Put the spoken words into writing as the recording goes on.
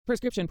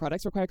Prescription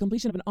products require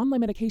completion of an online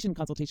medication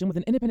consultation with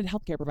an independent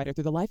healthcare provider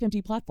through the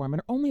LifeMD platform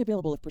and are only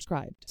available if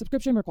prescribed.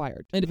 Subscription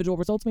required. Individual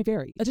results may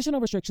vary. Additional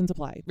restrictions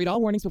apply. Read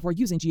all warnings before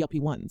using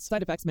GLP-1s.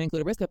 Side effects may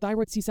include a risk of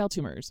thyroid C-cell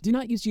tumors. Do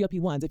not use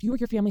GLP-1s if you or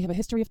your family have a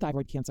history of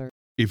thyroid cancer.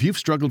 If you've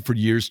struggled for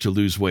years to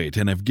lose weight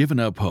and have given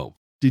up hope,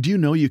 did you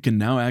know you can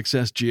now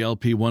access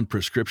GLP-1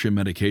 prescription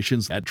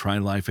medications at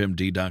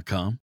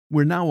TryLifeMD.com?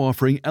 We're now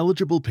offering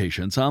eligible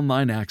patients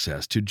online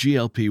access to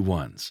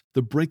GLP-1s,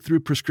 the breakthrough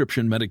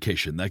prescription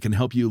medication that can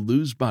help you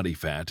lose body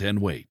fat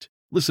and weight.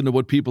 Listen to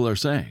what people are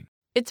saying.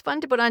 It's fun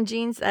to put on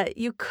jeans that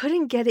you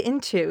couldn't get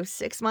into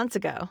 6 months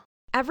ago.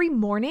 Every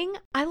morning,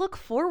 I look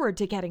forward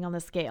to getting on the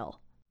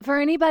scale.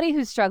 For anybody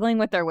who's struggling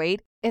with their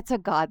weight, it's a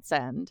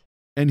godsend.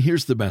 And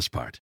here's the best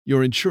part.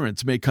 Your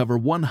insurance may cover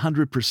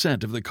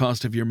 100% of the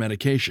cost of your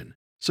medication.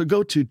 So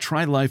go to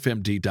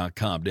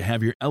TryLifeMD.com to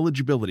have your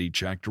eligibility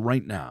checked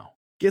right now.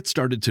 Get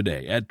started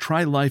today at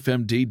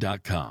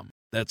TryLifeMD.com.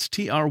 That's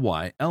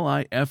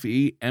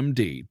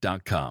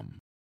TryLifeMD.com.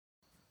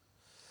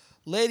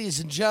 Ladies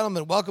and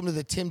gentlemen, welcome to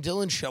the Tim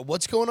Dillon Show.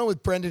 What's going on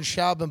with Brendan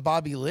Schaub and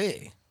Bobby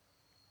Lee?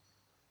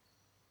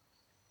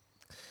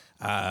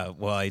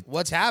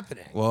 What's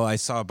happening? Well, I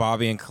saw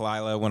Bobby and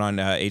Kalila went on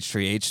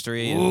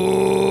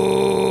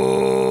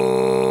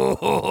H3H3.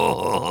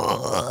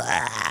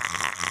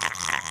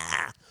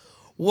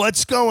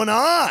 What's going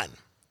on?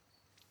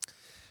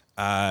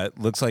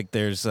 Looks like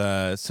there's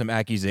some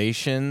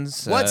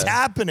accusations. What's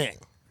happening?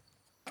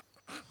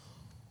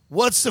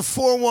 What's the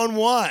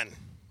 411?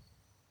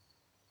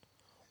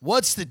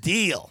 What's the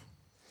deal?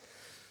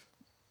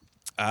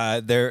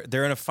 They're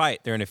in a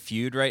fight. They're in a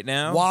feud right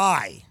now.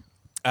 Why?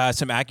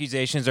 Some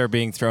accusations are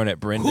being thrown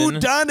at Brendan. Who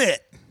done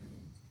it?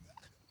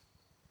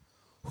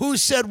 Who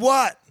said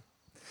what?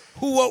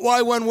 Who, what,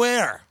 why, when,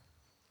 where?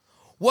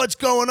 What's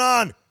going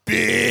on?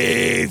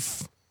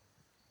 Beef.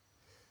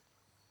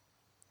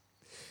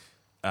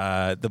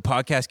 The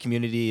podcast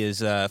community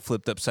is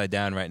flipped upside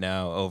down right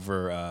now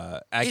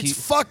over...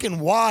 It's fucking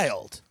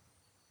wild.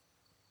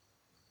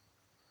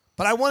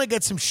 But I want to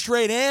get some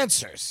straight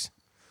answers.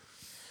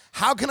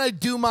 How can I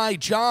do my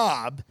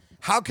job?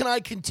 How can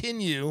I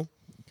continue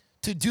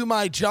to do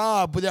my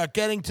job without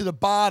getting to the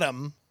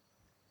bottom?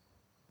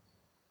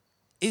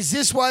 Is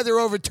this why they're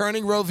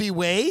overturning Roe v.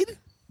 Wade?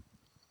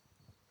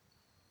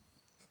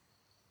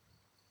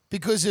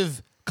 Because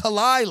of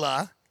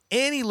Kalila,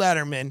 Annie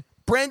Letterman,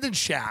 Brendan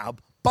Schaub,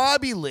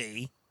 Bobby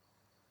Lee,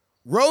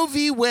 Roe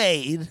v.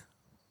 Wade.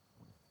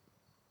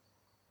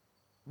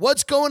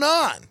 What's going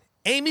on?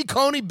 Amy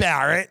Coney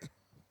Barrett,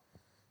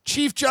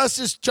 Chief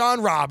Justice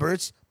John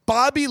Roberts,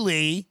 Bobby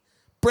Lee,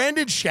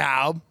 Brendan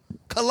Schaub,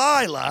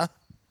 Kalila,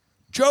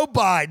 Joe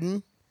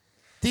Biden,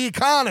 the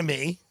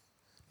economy,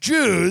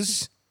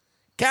 Jews,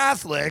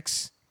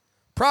 Catholics,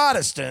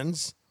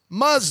 Protestants,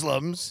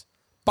 Muslims,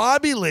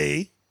 Bobby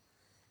Lee,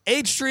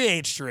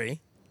 H3H3.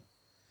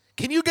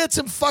 Can you get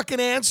some fucking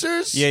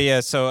answers? Yeah.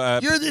 So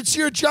it's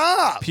your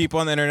job. People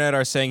on the internet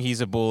are saying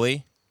he's a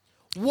bully.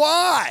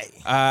 Why?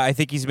 I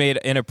think he's made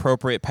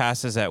inappropriate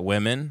passes at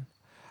women.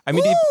 I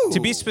mean, to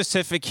be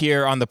specific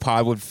here on the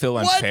pod would feel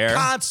unfair. What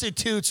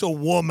constitutes a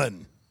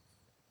woman?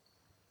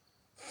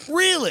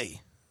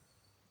 Really?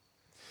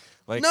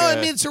 Like,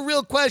 I mean, it's a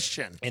real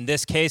question. In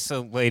this case,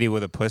 a lady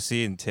with a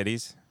pussy and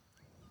titties.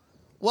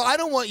 Well, I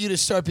don't want you to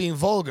start being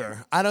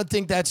vulgar. I don't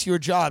think that's your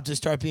job to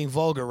start being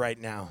vulgar right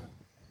now.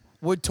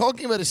 We're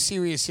talking about a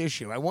serious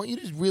issue. I want you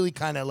to really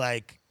kind of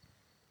like,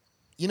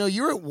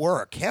 you're at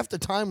work. Half the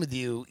time with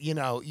you,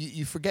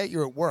 you forget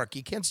you're at work.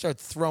 You can't start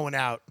throwing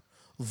out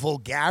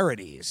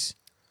vulgarities.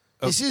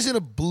 Okay. This isn't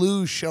a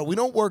blue show. We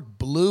don't work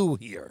blue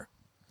here.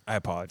 I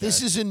apologize.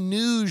 This is a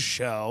news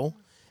show,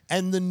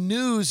 and the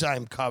news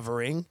I'm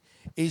covering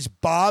is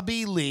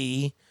Bobby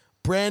Lee,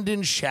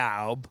 Brendan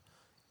Schaub,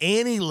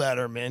 Annie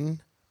Letterman,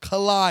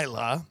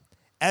 Kalila,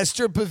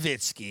 Esther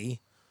Pavitsky,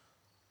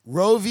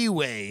 Roe v.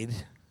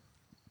 Wade.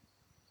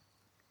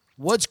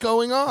 What's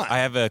going on? I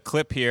have a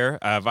clip here,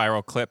 a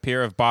viral clip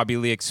here of Bobby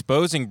Lee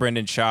exposing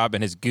Brendan Schaub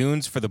and his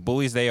goons for the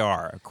bullies they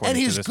are, according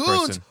to this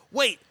goons? person.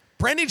 Wait,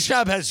 Brendan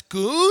Schaub has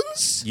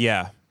goons?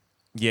 Yeah.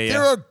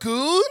 There are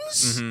goons?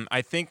 Mm-hmm.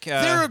 I think...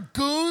 there are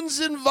goons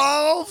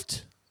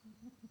involved?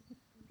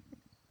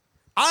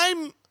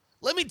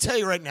 Let me tell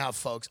you right now,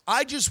 folks.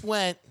 I just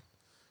went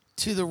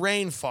to the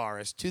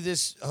rainforest, to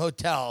this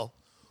hotel,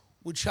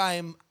 which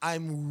I'm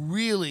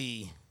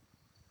really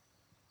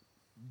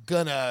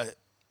gonna...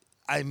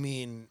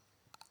 I'm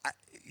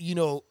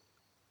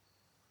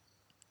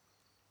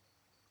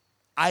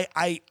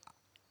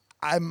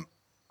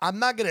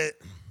not gonna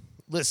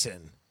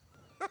listen.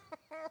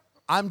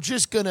 I'm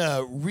just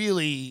gonna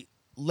really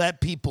let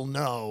people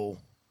know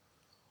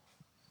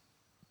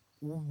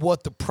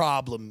what the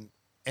problem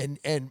and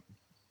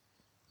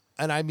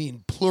I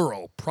mean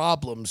plural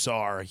problems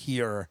are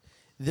here.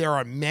 There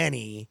are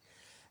many,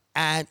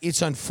 and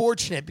it's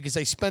unfortunate because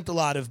I spent a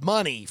lot of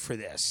money for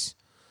this.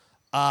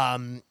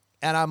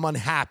 And I'm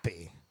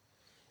unhappy,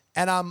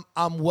 and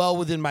I'm well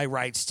within my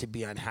rights to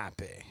be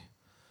unhappy.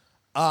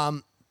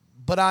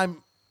 But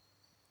I'm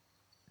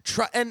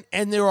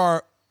and there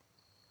are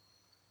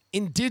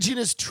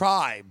indigenous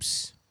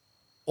tribes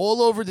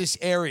all over this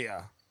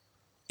area.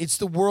 It's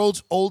the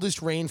world's oldest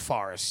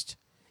rainforest.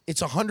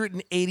 It's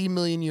 180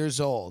 million years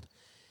old.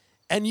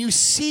 And you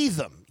see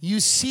them. You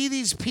see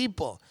these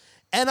people.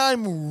 And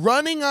I'm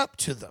running up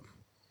to them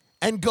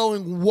and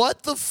going,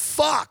 what the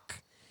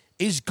fuck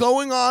is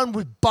going on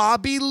with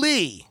Bobby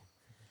Lee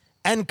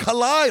and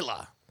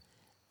Kalila?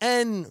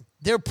 And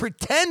they're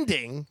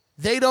pretending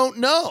they don't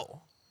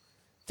know.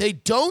 They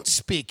don't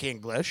speak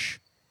English.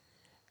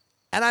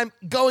 And I'm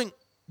going,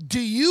 do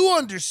you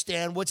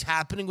understand what's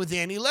happening with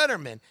Annie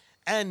Letterman?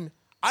 And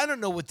I don't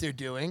know what they're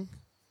doing.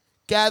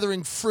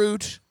 Gathering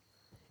fruit.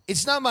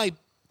 It's not my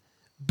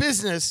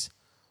business,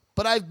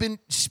 but I've been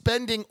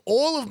spending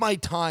all of my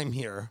time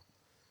here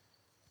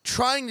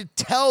trying to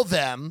tell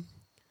them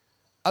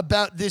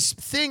about this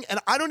thing, and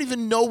I don't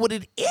even know what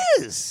it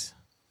is.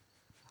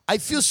 I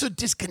feel so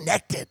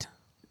disconnected.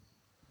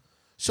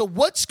 So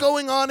what's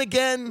going on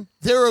again?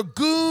 There are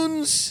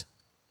goons.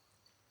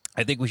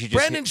 I think we should just...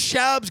 Brendan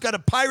Schaub's got a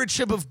pirate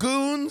ship of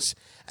goons,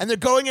 and they're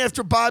going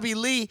after Bobby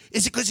Lee.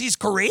 Is it because he's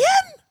Korean?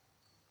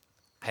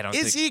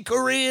 Is he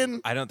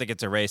Korean? I don't think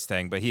it's a race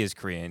thing, but he is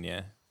Korean,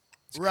 yeah.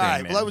 It's Right.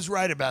 Korean, Well, I was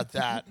right about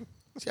that.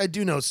 See, I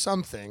do know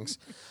some things,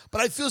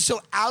 but I feel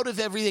so out of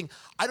everything.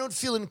 I don't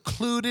feel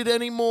included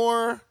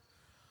anymore.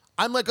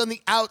 I'm like on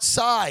the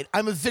outside.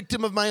 I'm a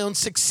victim of my own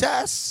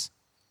success.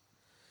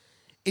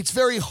 It's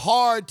very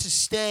hard to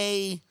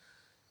stay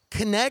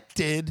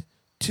connected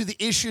to the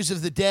issues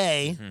of the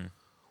day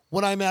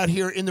when I'm out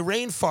here in the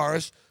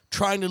rainforest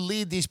trying to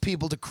lead these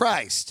people to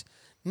Christ.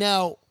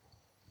 Now,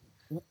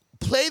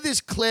 play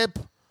this clip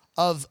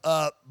of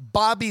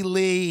Bobby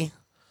Lee.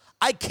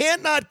 I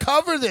can't not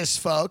cover this,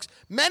 folks.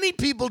 Many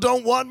people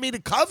don't want me to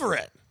cover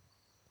it.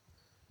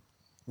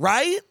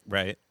 Right?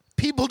 Right.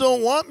 People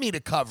don't want me to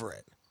cover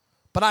it.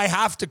 But I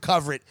have to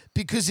cover it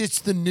because it's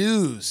the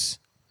news.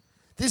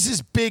 This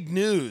is big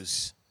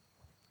news.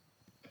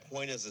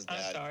 Point is that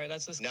I'm sorry,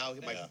 that's just now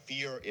my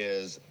fear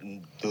is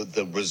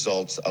the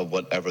results of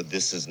whatever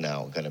this is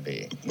now going to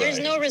be. There's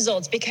no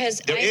results because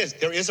there is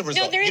a result.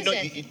 No, there isn't.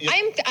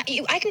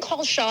 I can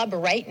call Schaub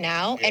right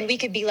now, and we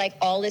could be like,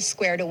 all is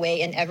squared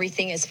away and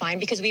everything is fine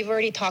because we've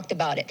already talked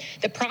about it.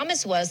 The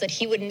promise was that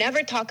he would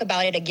never talk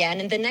about it again,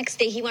 and the next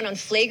day he went on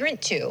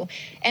Flagrant 2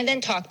 and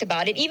then talked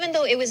about it, even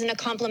though it was in a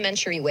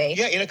complimentary way.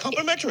 Yeah, in a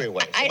complimentary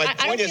way. I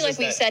don't feel like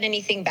we've said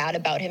anything bad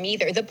about him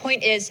either. The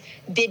point is,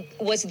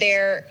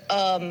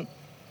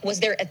 was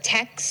there a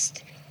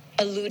text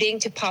alluding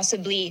to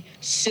possibly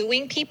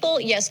suing people?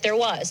 Yes, there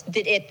was.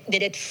 Did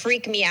it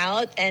freak me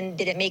out and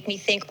did it make me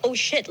think, oh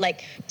shit,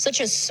 like such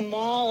a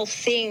small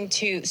thing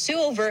to sue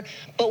over?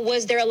 But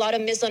was there a lot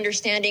of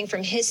misunderstanding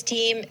from his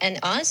team and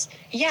us?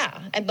 Yeah,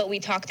 but we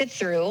talked it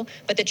through.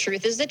 But the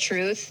truth is the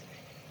truth,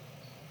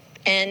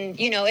 and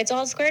it's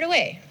all squared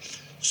away.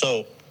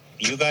 So,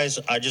 you guys,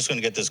 I'm just going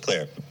to get this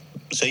clear.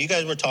 So you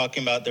guys were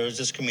talking about there was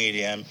this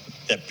comedian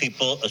that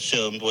people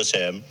assumed was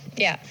him.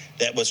 Yeah.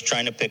 That was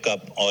trying to pick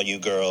up all you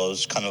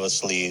girls, kind of a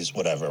sleaze,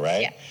 whatever,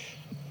 right? Yeah.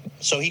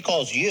 So he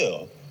calls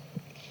you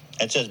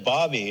and says,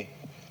 Bobby,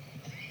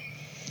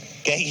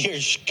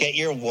 get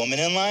your woman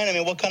in line? I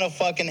mean, what kind of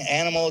fucking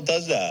animal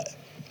does that?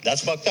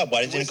 That's fucked up.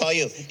 Why didn't he call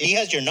you? He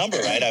has your number,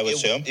 right, I would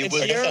assume. It's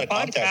your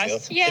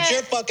podcast. Yeah. It's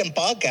your fucking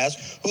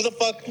podcast. Who the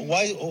fuck,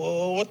 why,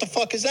 what the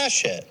fuck is that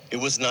shit? It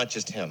was not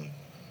just him.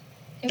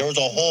 There was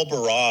a whole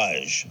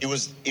barrage. It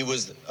was.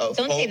 Don't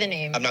say the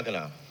name. I'm not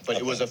gonna. But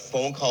It was a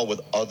phone call with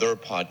other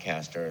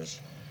podcasters,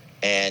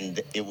 and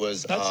it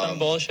was. That's some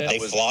bullshit. They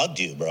flogged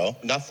you, bro.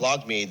 Not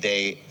flogged me.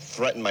 They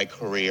threatened my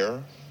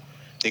career.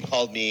 They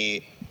called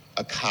me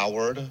a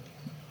coward,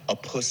 a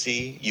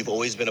pussy. You've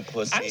always been a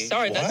pussy. I'm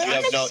sorry. That's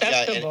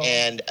unacceptable.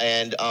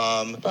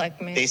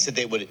 Blackmail. They said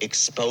they would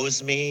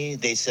expose me.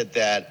 They said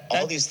that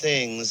all these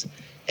things,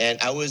 and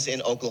I was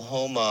in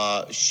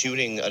Oklahoma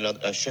shooting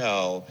a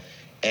show.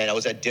 And I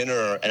was at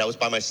dinner, and I was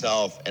by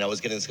myself, and it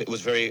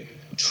was very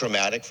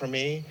traumatic for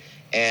me.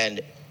 And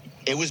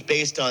it was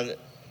based on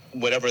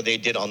whatever they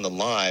did on the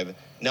live.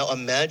 Now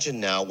imagine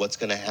now what's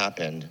going to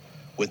happen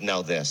with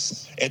now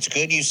this. It's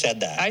good you said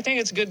that. I think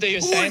it's good that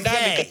you're saying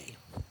that.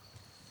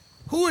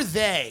 Who are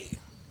they?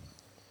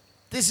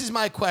 This is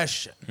my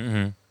question.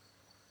 Mm-hmm.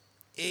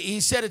 He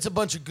said it's a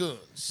bunch of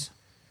goons.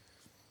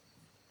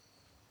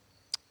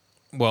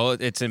 Well,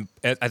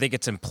 I think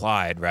it's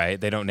implied,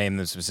 right? They don't name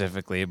them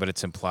specifically, but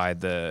it's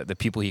implied the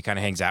people he kind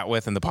of hangs out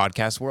with in the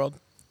podcast world.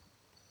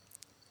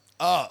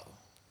 Oh.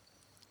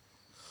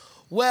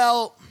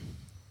 Well,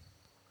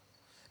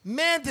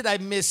 man, did I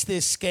miss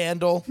this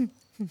scandal.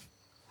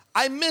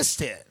 I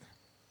missed it.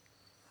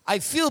 I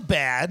feel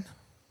bad.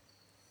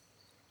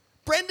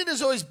 Brendan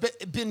has always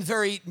been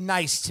very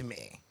nice to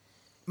me.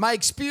 My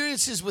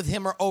experiences with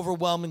him are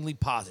overwhelmingly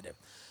positive.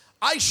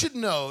 I should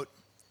note,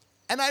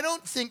 and I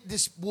don't think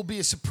this will be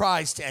a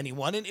surprise to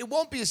anyone, and it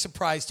won't be a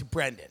surprise to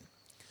Brendan.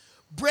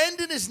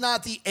 Brendan is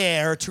not the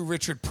heir to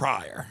Richard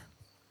Pryor.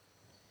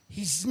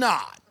 He's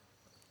not.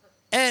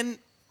 And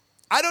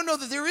I don't know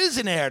that there is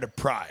an heir to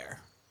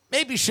Pryor.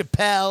 Maybe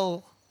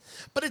Chappelle.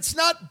 But it's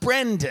not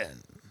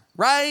Brendan,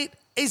 right?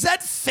 Is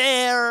that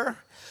fair?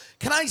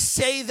 Can I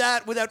say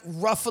that without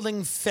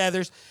ruffling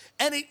feathers?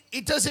 And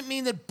it doesn't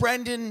mean that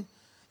Brendan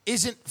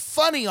isn't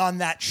funny on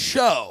that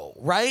show,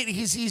 right?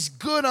 He's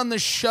good on the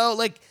show.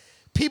 Like,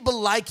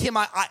 people like him.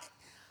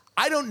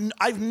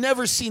 I've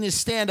never seen his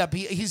stand-up.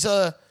 He's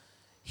a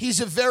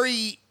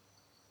very,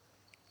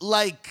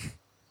 like,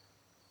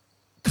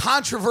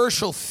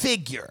 controversial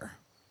figure.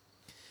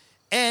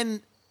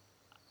 And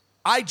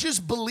I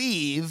just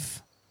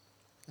believe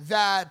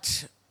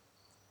that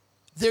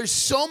there's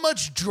so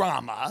much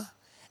drama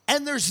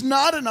and there's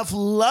not enough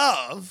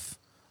love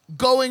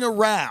going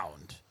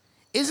around.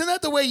 Isn't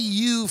that the way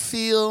you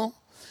feel?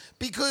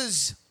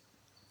 Because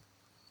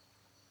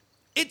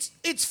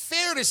it's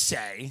fair to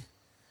say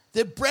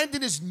that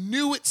Brendan is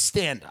new at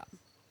stand-up.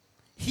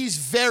 He's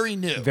very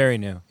new. Very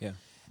new, yeah.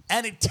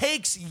 And it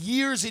takes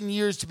years and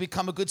years to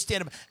become a good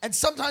stand-up. And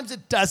sometimes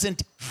it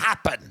doesn't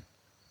happen.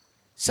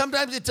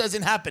 Sometimes it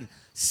doesn't happen.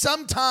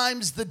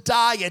 Sometimes the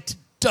diet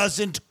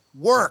doesn't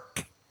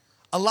work.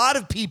 A lot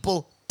of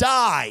people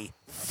die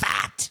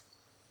fat.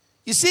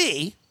 You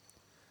see,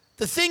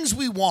 the things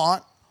we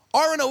want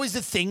aren't always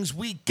the things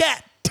we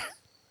get.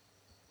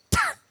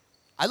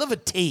 I love a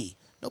T.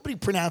 Nobody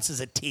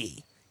pronounces a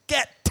T.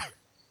 Get.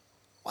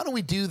 Why don't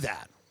we do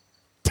that?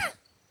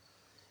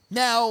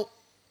 Now,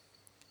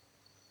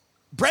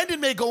 Brendan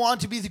may go on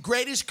to be the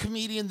greatest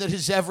comedian that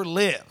has ever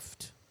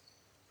lived.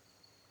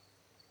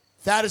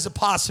 That is a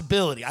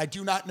possibility. I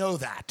do not know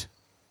that.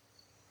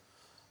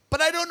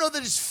 But I don't know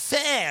that it's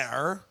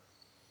fair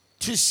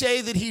to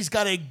say that he's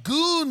got a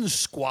goon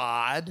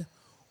squad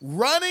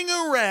running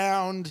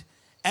around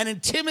and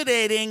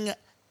intimidating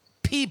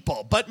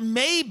people. But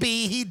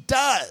maybe he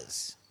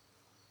does.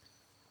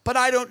 But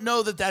I don't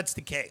know that that's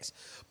the case.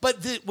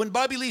 But when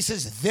Bobby Lee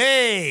says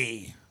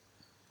they,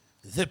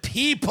 the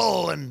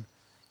people, and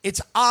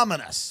it's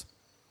ominous.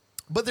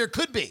 But there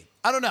could be.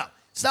 I don't know.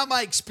 It's not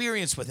my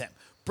experience with him.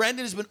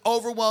 Brendan has been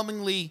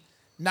overwhelmingly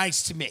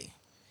nice to me.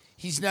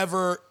 He's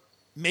never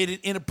made an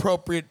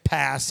inappropriate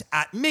pass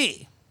at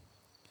me.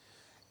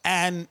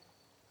 And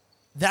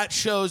that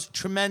shows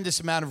tremendous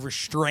amount of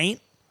restraint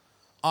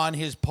on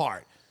his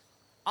part.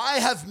 I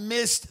have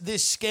missed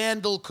this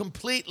scandal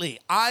completely.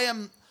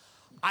 I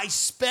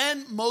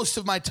spend most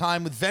of my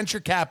time with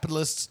venture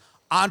capitalists,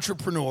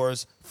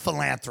 entrepreneurs,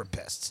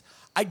 philanthropists.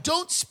 I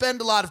don't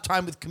spend a lot of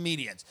time with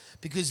comedians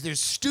because they're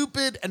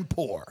stupid and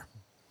poor.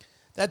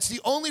 That's the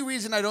only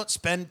reason I don't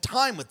spend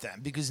time with them,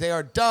 because they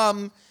are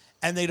dumb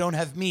and they don't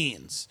have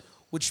means,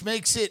 which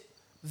makes it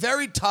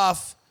very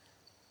tough.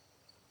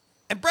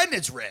 And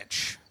Brendan's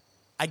rich,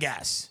 I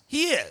guess.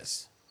 He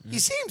is. He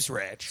seems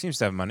rich. Seems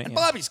to have money. And yeah.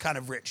 Bobby's kind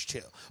of rich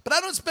too. But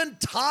I don't spend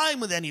time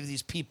with any of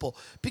these people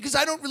because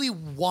I don't really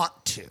want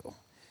to.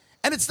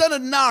 And it's not a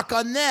knock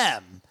on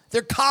them.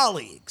 They're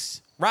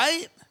colleagues,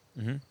 right?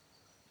 Mm-hmm.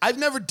 I've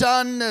never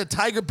done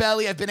Tiger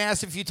Belly. I've been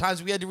asked a few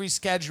times. We had to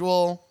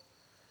reschedule.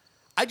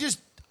 I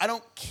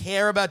don't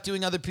care about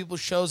doing other people's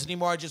shows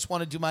anymore. I just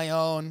want to do my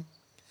own.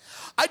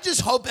 I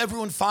just hope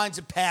everyone finds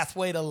a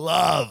pathway to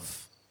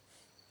love.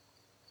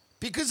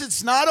 Because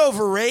it's not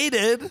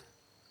overrated.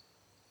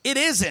 It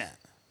isn't.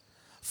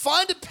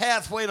 Find a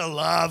pathway to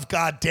love,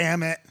 God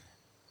damn it.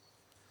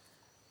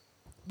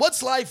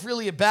 What's life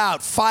really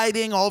about?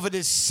 Fighting over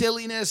this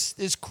silliness,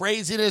 this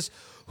craziness,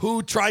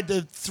 who tried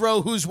to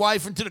throw whose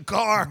wife into the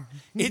car?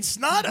 It's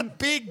not a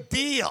big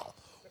deal.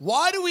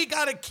 Why do we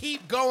got to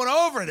keep going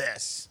over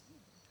this?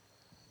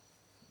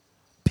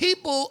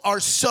 People are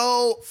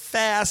so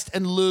fast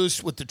and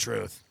loose with the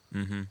truth.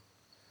 Mm-hmm.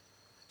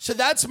 So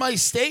that's my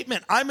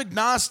statement. I'm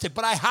agnostic,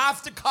 but I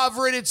have to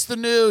cover it. It's the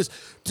news.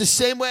 The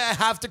same way I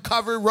have to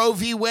cover Roe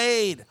v.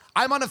 Wade.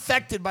 I'm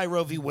unaffected by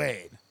Roe v.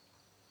 Wade.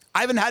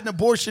 I haven't had an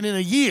abortion in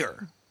a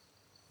year.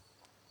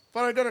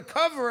 But I got to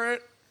cover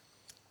it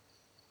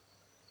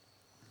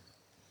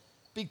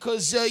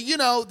because,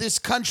 this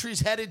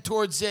country's headed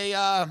towards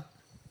a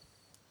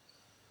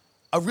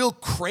real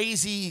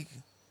crazy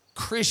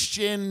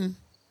Christian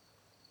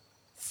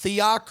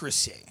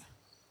theocracy.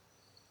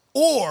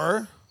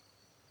 Or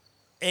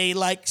a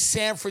like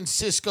San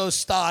Francisco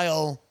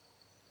style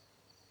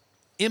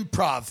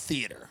improv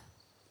theater.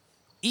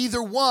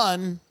 Either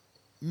one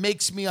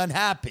makes me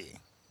unhappy.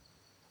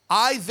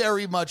 I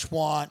very much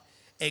want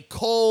a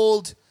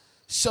cold,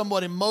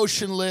 somewhat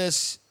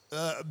emotionless,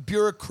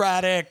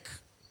 bureaucratic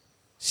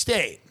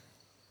state.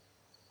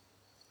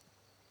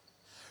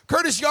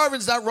 Curtis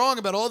Yarvin's not wrong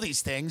about all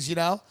these things,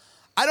 I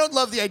don't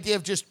love the idea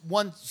of just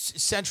one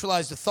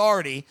centralized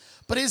authority,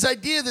 but his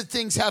idea that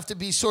things have to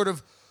be sort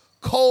of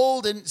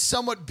cold and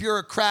somewhat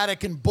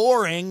bureaucratic and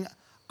boring,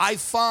 I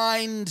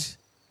find,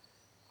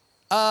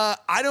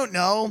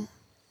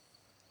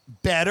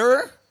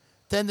 better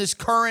than this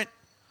current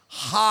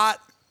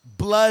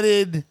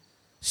hot-blooded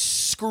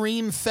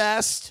scream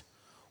fest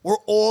where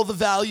all the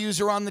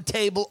values are on the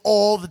table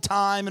all the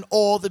time and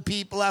all the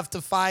people have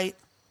to fight.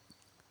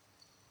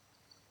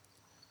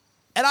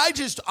 And I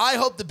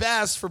hope the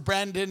best for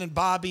Brendan and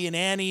Bobby and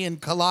Annie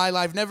and Kalila.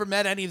 I've never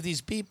met any of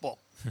these people.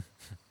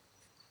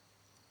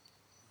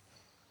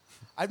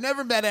 I've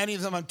never met any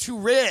of them. I'm too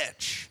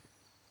rich.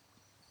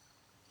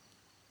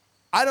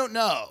 I don't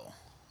know.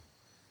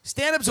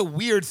 Stand-up's a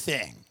weird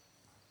thing.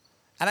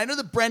 And I know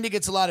that Brendan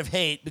gets a lot of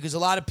hate because a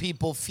lot of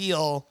people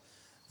feel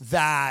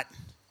that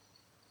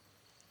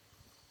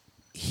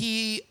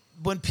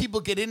when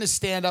people get into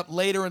stand-up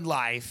later in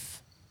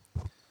life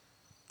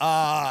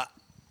and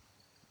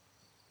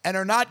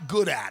are not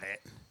good at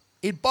it,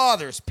 it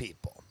bothers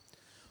people.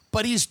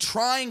 But he's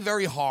trying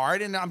very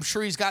hard, and I'm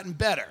sure he's gotten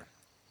better.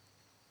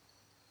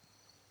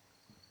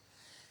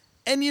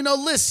 And,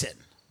 listen.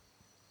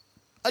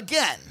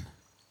 Again,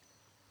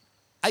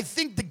 I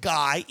think the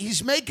guy,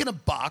 he's making a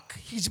buck.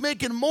 He's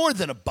making more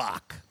than a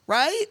buck,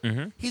 right?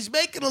 Mm-hmm. He's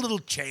making a little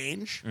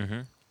change.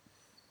 Mm-hmm.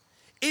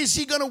 Is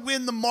he going to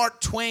win the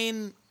Mark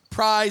Twain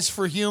Prize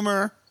for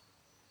humor?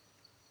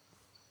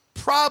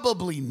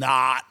 Probably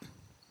not.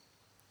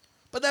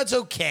 But that's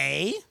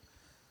okay.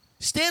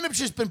 Stand-up's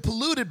just been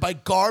polluted by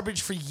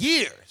garbage for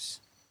years.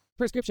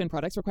 Prescription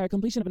products require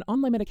completion of an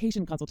online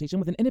medication consultation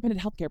with an independent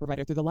healthcare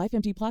provider through the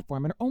LifeMD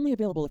platform and are only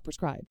available if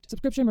prescribed.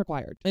 Subscription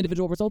required.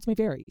 Individual results may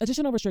vary.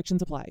 Additional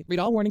restrictions apply. Read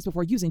all warnings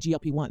before using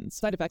GLP-1s.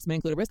 Side effects may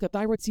include a risk of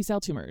thyroid C-cell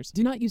tumors.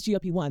 Do not use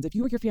GLP-1s if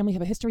you or your family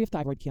have a history of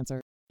thyroid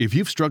cancer. If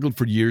you've struggled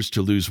for years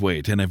to lose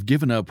weight and have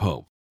given up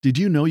hope, did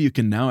you know you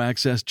can now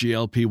access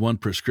GLP-1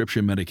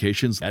 prescription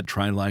medications at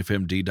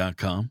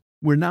TryLifeMD.com?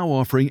 We're now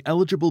offering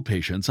eligible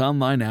patients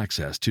online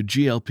access to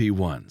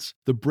GLP-1s,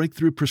 the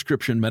breakthrough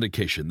prescription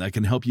medication that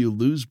can help you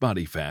lose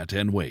body fat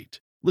and weight.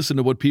 Listen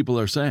to what people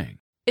are saying.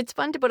 It's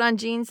fun to put on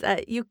jeans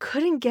that you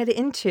couldn't get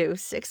into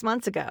 6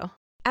 months ago.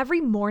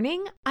 Every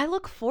morning, I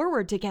look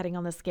forward to getting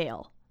on the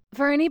scale.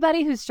 For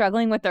anybody who's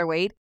struggling with their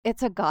weight,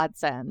 it's a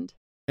godsend.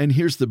 And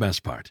here's the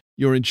best part.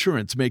 Your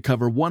insurance may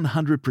cover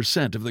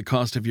 100% of the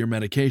cost of your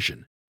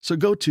medication. So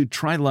go to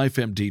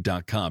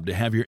TryLifeMD.com to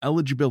have your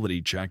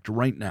eligibility checked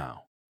right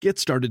now. Get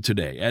started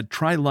today at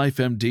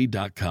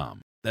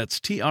TryLifeMD.com. That's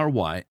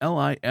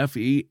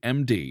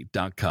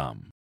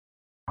TryLifeMD.com.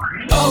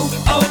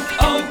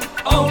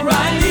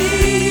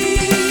 O'Reilly!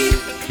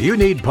 You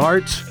need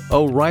parts?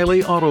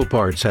 O'Reilly Auto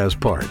Parts has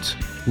parts.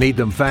 Need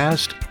them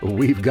fast?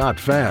 We've got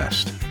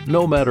fast.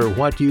 No matter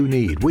what you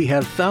need, we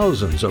have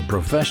thousands of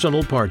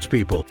professional parts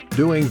people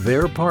doing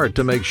their part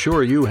to make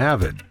sure you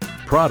have it.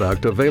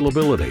 Product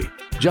availability.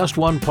 Just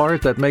one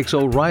part that makes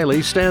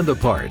O'Reilly stand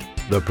apart.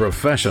 The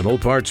professional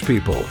parts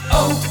people.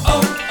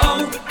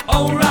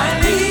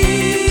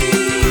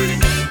 O'Reilly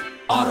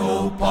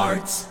Auto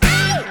Parts.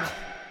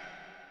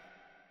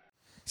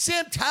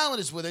 Sam Tallent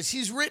is with us.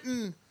 He's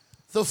written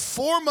the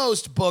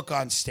foremost book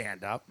on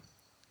stand-up.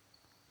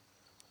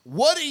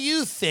 What do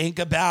you think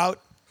about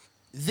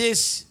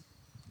this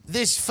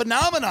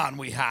phenomenon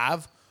we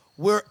have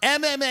where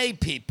MMA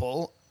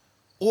people,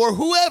 or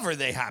whoever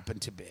they happen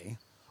to be,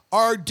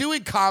 are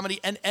doing comedy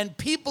and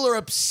people are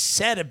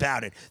upset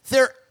about it?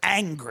 They're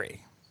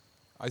angry.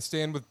 I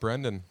stand with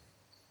Brendan.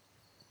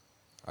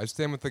 I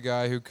stand with the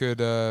guy who could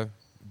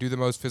do the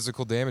most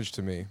physical damage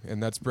to me,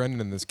 and that's Brendan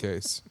in this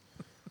case.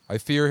 I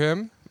fear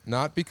him,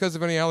 not because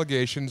of any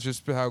allegations,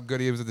 just how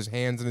good he is with his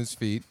hands and his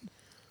feet.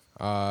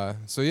 So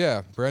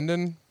yeah,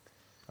 Brendan,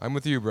 I'm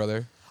with you,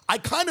 brother. I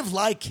kind of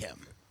like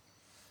him.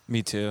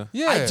 Me too.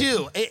 Yeah, I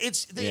do.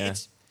 It's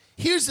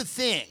here's the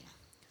thing.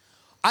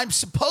 I'm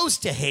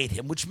supposed to hate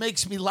him, which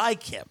makes me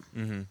like him.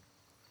 Mm-hmm.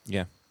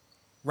 Yeah.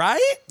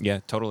 Right? Yeah,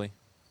 totally.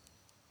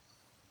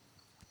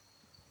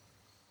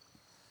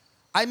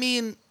 I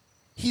mean,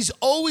 he's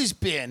always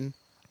been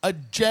a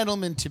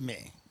gentleman to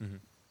me. Mm-hmm.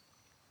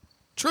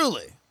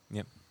 Truly.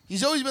 Yep.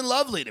 He's always been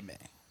lovely to me.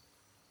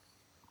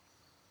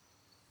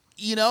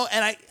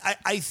 And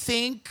I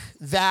think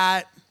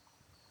that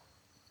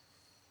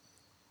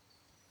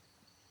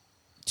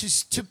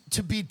just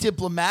to be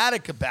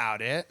diplomatic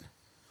about it,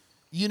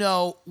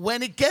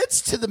 when it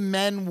gets to the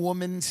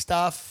men-woman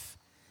stuff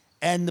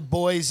and the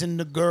boys and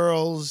the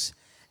girls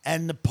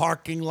and the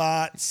parking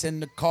lots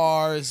and the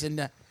cars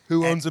and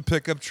who owns a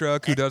pickup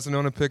truck, who doesn't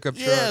own a pickup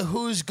truck. Yeah,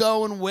 who's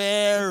going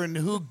where and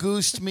who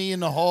goosed me in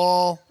the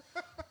hall.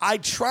 I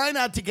try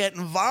not to get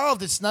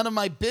involved. It's none of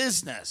my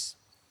business.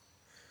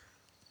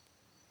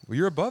 Well,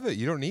 you're above it.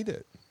 You don't need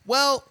it.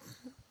 Well,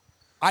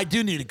 I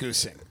do need a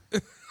goosing.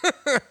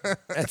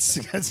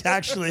 That's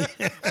actually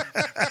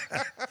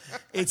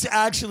it's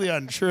actually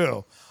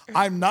untrue.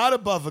 I'm not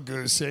above a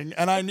goosing,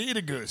 and I need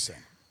a goosing.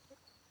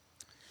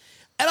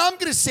 And I'm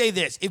going to say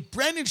this. If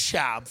Brendan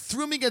Schaub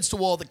threw me against the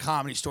wall at the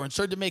Comedy Store and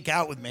started to make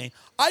out with me,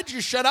 I'd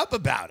just shut up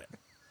about it.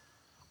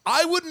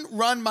 I wouldn't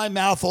run my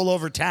mouth all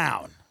over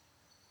town.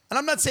 And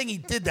I'm not saying he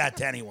did that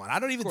to anyone. I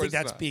don't even think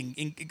that's being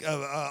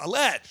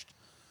alleged.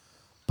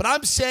 But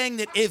I'm saying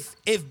that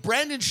if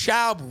Brendan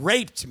Schaub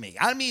raped me,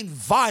 I mean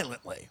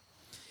violently,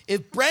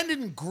 if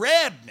Brendan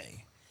grabbed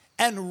me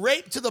and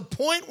raped to the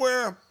point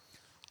where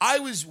I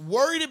was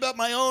worried about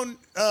my own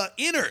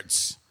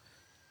innards,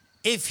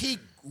 if he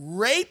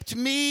raped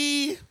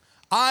me,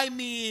 I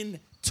mean,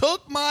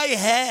 took my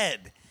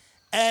head,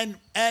 and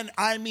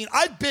I mean,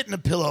 I've bitten a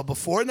pillow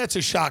before, and that's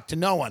a shock to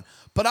no one,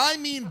 but I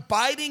mean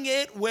biting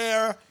it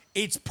where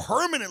it's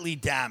permanently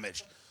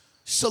damaged,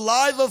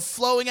 saliva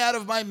flowing out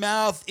of my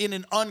mouth in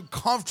an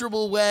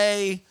uncomfortable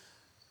way.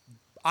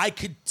 I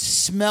could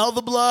smell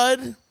the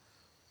blood.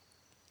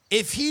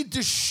 If he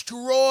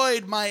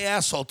destroyed my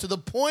asshole to the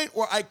point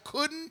where I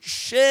couldn't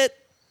shit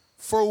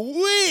for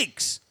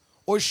weeks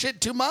or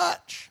shit too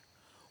much,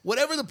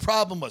 whatever the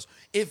problem was,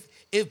 if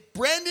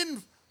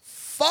Brendan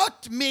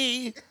fucked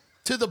me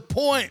to the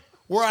point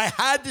where I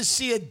had to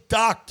see a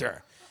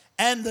doctor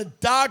and the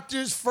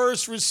doctor's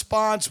first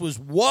response was,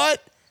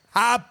 "What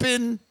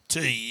happened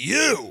to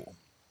you?"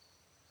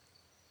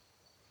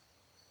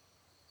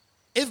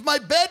 If my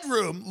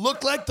bedroom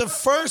looked like the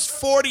first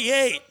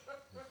 48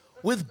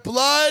 with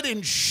blood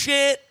and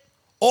shit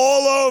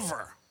all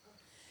over,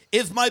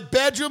 if my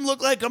bedroom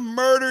looked like a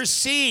murder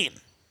scene,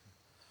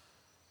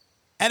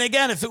 and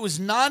again, if it was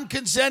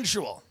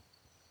non-consensual,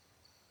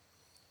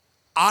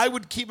 I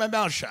would keep my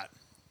mouth shut.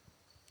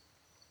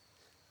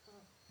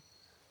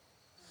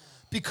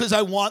 Because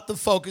I want the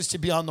focus to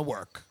be on the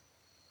work.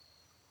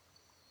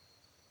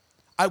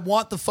 I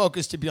want the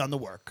focus to be on the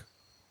work.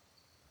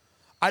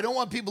 I don't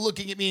want people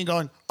looking at me and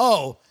going,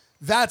 "Oh,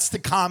 that's the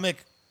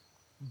comic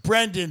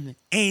Brendan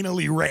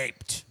anally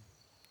raped."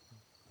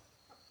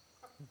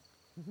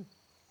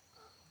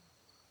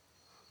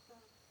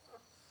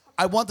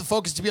 I want the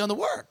focus to be on the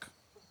work.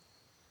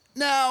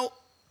 Now,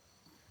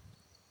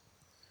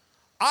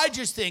 I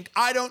just think,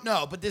 I don't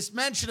know, but this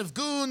mention of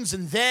goons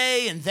and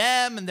they and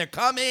them and they're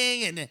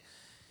coming and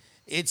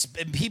it's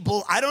and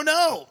people, I don't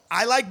know.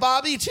 I like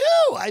Bobby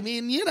too. I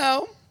mean, you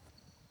know.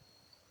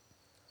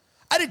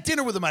 I had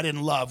dinner with him I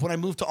didn't love when I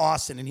moved to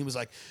Austin, and he was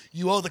like,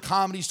 "You owe the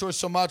Comedy Store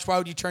so much. Why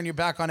would you turn your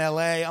back on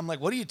LA?" I'm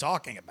like, "What are you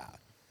talking about?"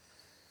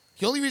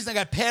 The only reason I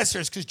got passed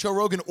there is because Joe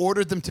Rogan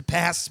ordered them to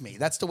pass me.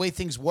 That's the way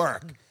things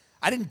work.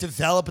 I didn't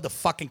develop at the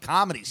fucking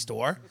Comedy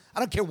Store. I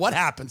don't care what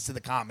happens to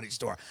the Comedy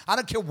Store. I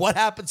don't care what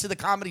happens to the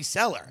Comedy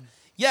Cellar.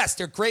 Yes,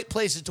 they're great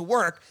places to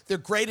work. They're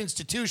great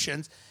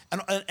institutions.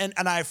 And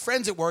I have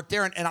friends that work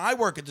there, and I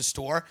work at the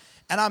store,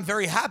 and I'm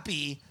very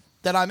happy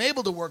that I'm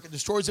able to work at the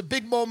store. It's a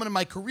big moment in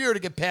my career to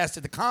get passed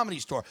at the Comedy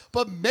Store.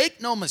 But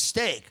make no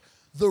mistake,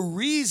 the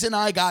reason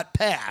I got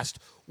passed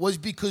was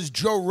because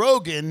Joe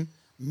Rogan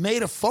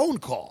made a phone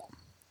call.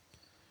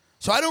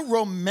 So I don't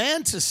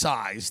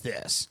romanticize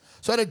this.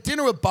 So I had a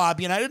dinner with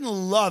Bobby, and I didn't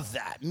love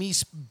that. Me,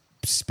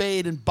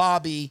 Spade, and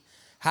Bobby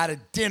had a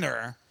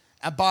dinner,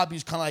 and Bobby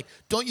was kind of like,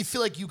 "Don't you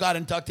feel like you got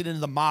inducted into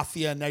the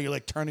mafia, and now you're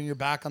like turning your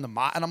back on the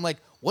mafia?" And I'm like,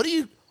 what are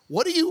you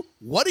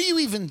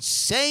even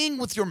saying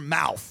with your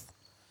mouth?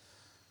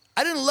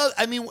 I didn't love,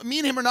 I mean, me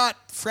and him are not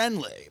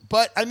friendly,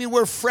 but I mean,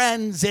 we're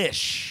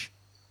friends-ish.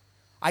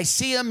 I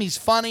see him, he's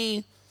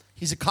funny,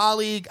 he's a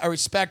colleague, I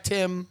respect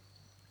him.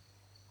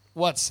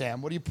 What,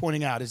 Sam? What are you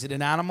pointing out? Is it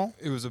an animal?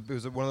 It was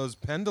one of those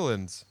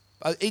pendolins.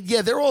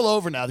 Yeah, they're all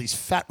over now, these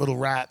fat little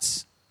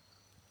rats.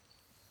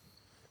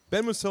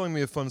 Ben was telling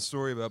me a fun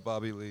story about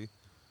Bobby Lee.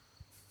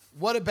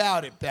 What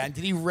about it, Ben?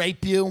 Did he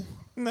rape you?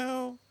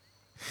 No.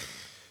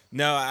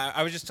 No,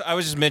 I was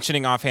just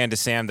mentioning offhand to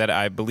Sam that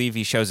I believe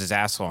he shows his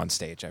asshole on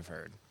stage. I've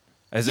heard.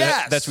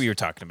 Yes. That's what you were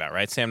talking about,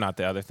 right, Sam? Not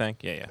the other thing.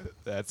 Yeah.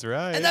 That's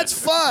right. And that's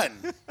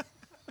fun.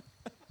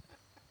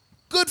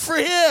 Good for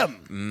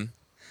him.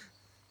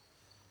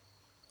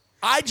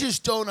 I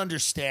just don't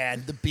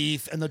understand the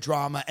beef and the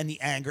drama and the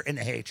anger and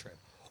the hatred.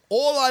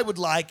 All I would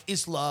like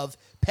is love,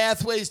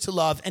 pathways to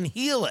love, and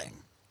healing.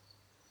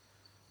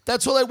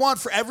 That's all I want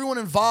for everyone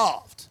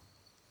involved.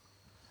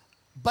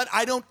 But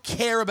I don't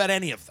care about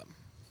any of them.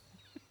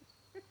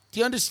 Do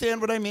you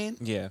understand what I mean?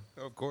 Yeah.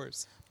 Of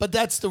course. But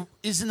that's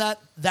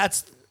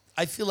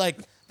I feel like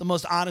the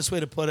most honest way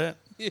to put it.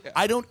 Yeah.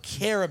 I don't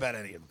care about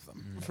any of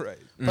them. Right.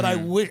 But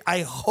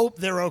I hope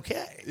they're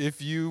okay.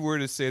 If you were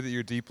to say that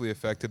you're deeply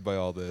affected by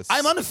all this.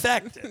 I'm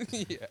unaffected.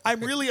 Yeah. I'm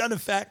really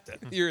unaffected.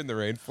 You're in the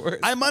rainforest.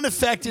 I'm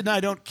unaffected and I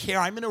don't care.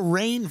 I'm in a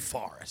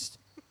rainforest.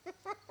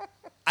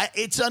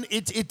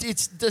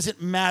 It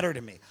doesn't matter to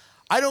me.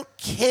 I don't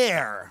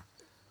care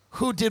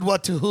who did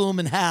what to whom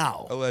and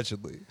how.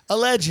 Allegedly.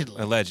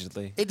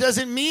 It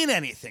doesn't mean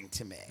anything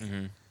to me.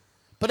 Mm-hmm.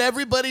 But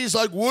everybody's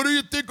like, "What do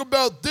you think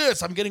about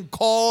this?" I'm getting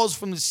calls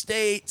from the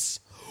States.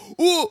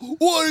 What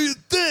do you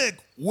think?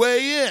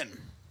 Weigh in.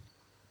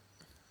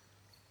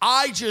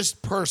 I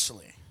just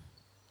personally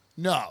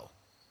know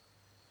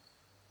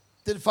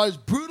that if I was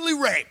brutally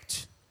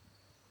raped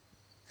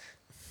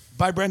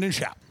by Brendan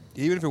Schaub.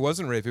 Even if it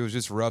wasn't rape, it was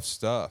just rough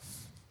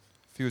stuff.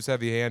 If he was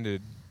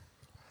heavy-handed.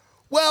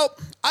 Well,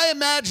 I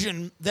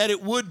imagine that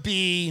it would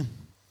be,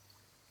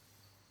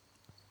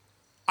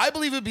 I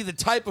believe it would be the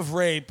type of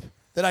rape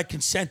that I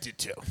consented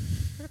to.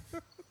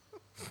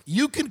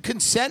 You can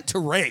consent to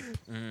rape.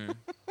 Mm.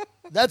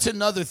 That's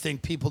another thing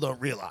people don't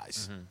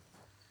realize. Mm-hmm.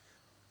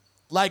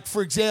 Like,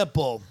 for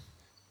example,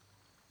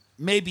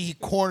 maybe he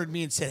cornered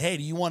me and said, "Hey,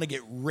 do you want to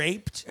get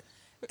raped?"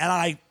 And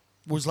I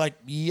was like,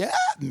 "Yeah,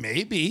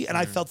 maybe." And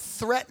I felt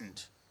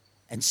threatened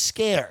and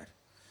scared.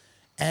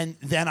 And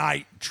then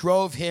I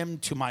drove him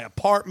to my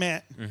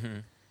apartment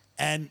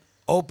and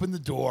opened the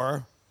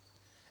door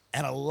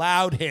and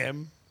allowed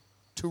him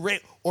to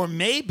rape. Or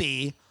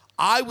maybe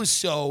I was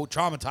so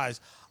traumatized,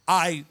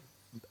 I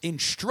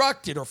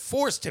instructed or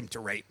forced him to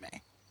rape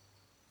me.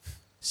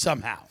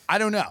 Somehow. I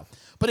don't know.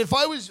 But if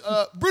I was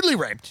brutally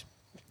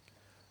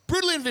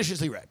and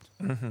viciously raped,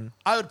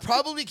 I would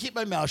probably keep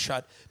my mouth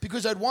shut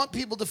because I'd want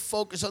people to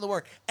focus on the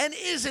work. And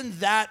isn't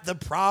that the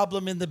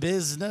problem in the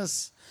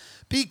business?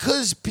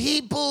 Because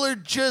people are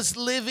just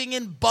living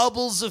in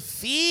bubbles of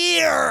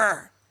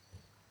fear.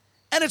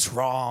 And it's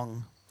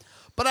wrong.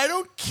 But I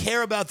don't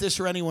care about this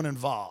or anyone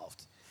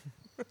involved.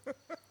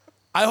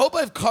 I hope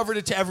I've covered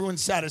it to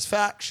everyone's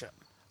satisfaction.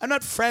 I'm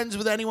not friends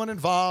with anyone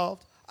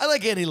involved. I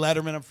like Annie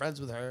Letterman. I'm friends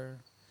with her.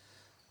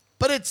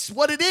 But it's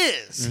what it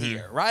is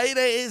here, right?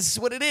 It's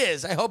what it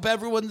is. I hope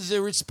everyone's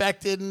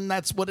respected, and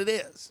that's what it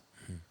is.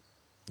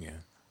 Yeah.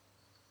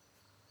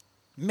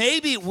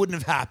 Maybe it wouldn't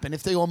have happened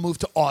if they all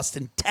moved to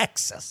Austin,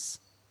 Texas.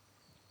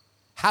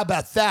 How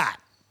about that?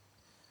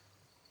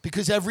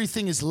 Because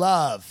everything is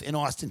love in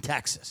Austin,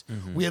 Texas.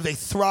 We have a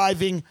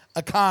thriving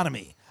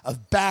economy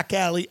of back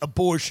alley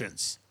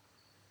abortions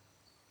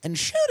and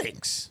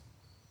shootings.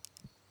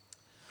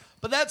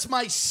 But that's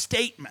my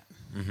statement.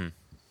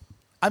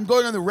 I'm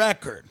going on the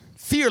record.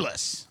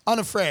 Fearless,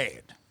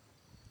 unafraid.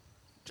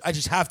 I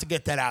just have to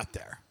get that out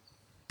there.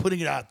 Putting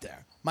it out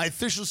there. My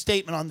official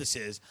statement on this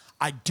is,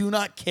 I do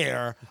not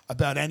care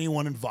about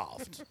anyone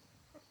involved.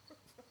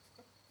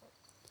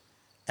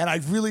 And I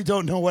really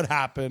don't know what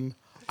happened.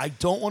 I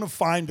don't want to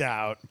find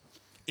out.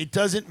 It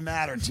doesn't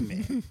matter to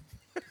me.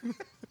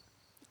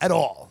 At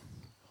all.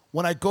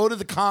 When I go to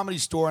the Comedy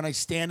Store and I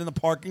stand in the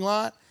parking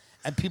lot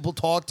and people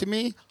talk to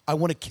me, I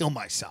want to kill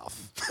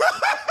myself.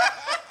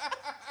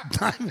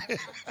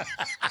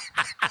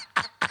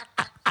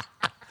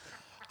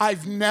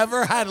 I've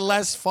never had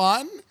less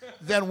fun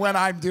than when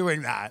I'm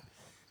doing that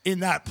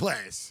in that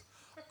place.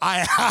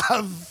 I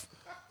have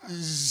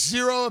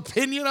zero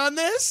opinion on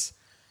this,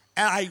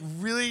 and I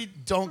really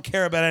don't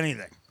care about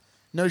anything.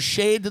 No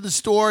shade to the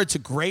store. It's a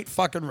great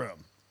fucking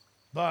room.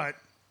 But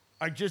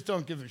I just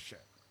don't give a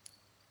shit.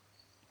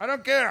 I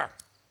don't care.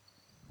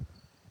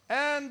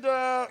 And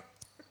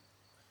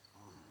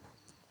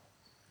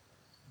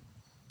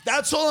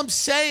that's all I'm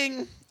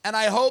saying. And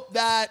I hope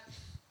that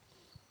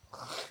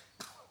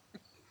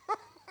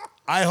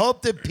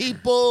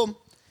people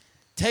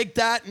take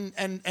that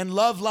and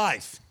love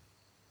life.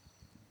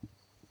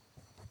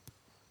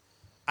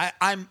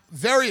 I'm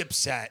very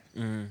upset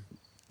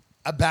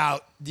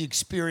about the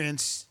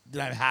experience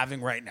that I'm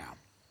having right now.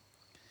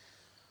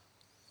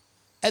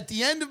 At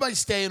the end of my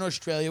stay in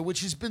Australia,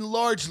 which has been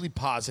largely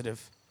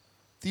positive,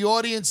 the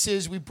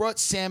audiences, we brought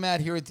Sam out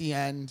here at the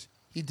end.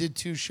 He did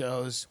 2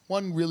 shows,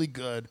 one really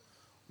good,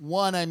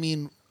 one,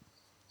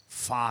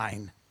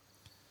 fine.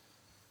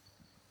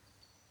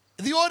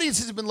 The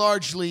audiences have been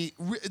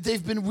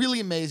they've been really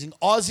amazing.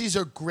 Aussies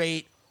are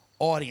great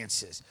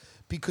audiences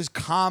because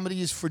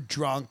comedy is for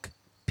drunk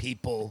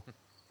people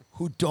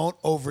who don't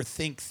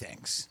overthink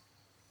things.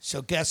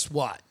 So guess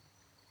what?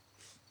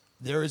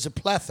 There is a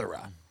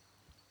plethora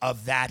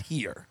of that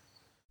here.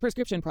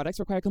 Prescription products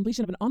require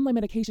completion of an online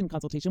medication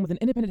consultation with an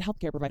independent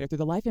healthcare provider through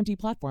the LifeMD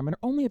platform and are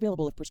only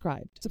available if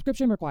prescribed.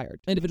 Subscription required.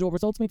 Individual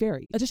results may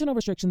vary. Additional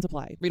restrictions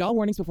apply. Read all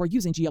warnings before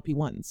using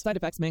GLP-1s. Side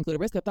effects may include a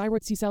risk of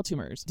thyroid C-cell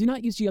tumors. Do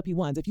not use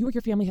GLP-1s if you or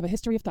your family have a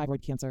history of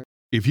thyroid cancer.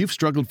 If you've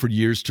struggled for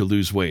years to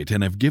lose weight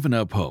and have given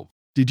up hope,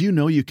 did you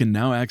know you can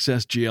now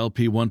access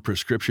GLP-1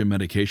 prescription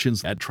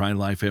medications at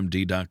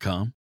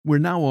TryLifeMD.com? We're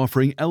now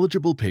offering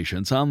eligible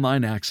patients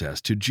online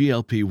access to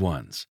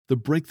GLP-1s, the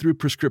breakthrough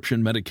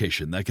prescription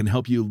medication that can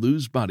help you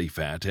lose body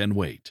fat and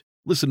weight.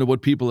 Listen to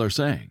what people are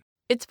saying.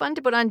 It's fun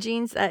to put on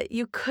jeans that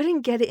you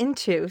couldn't get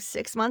into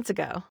 6 months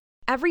ago.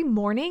 Every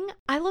morning,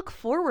 I look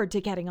forward to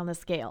getting on the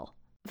scale.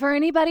 For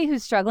anybody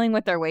who's struggling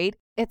with their weight,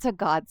 it's a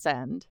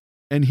godsend.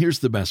 And here's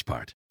the best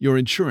part. Your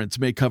insurance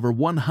may cover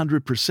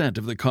 100%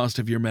 of the cost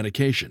of your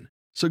medication.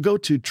 So go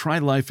to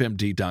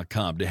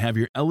TryLifeMD.com to have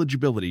your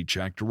eligibility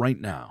checked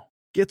right now.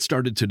 Get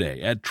started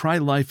today at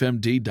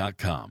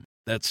TryLifeMD.com.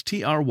 That's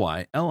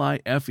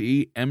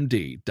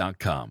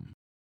TryLifeMD.com.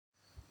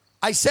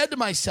 I said to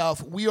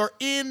myself, we are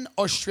in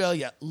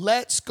Australia.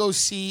 Let's go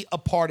see a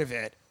part of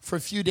it for a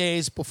few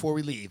days before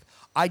we leave.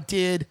 I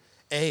did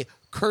a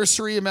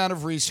cursory amount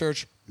of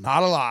research,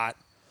 not a lot,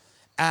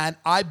 and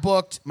I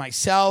booked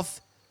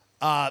myself,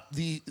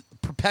 the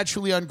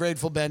perpetually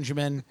ungrateful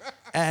Benjamin,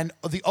 and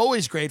the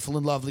always grateful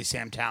and lovely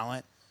Sam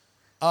Talent,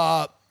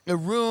 a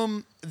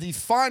room, the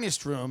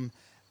finest room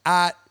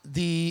at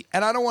the,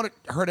 and I don't want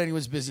to hurt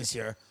anyone's business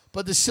here,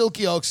 but the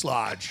Silky Oaks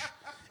Lodge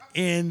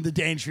in the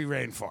Daintree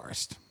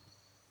Rainforest.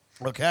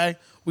 Okay?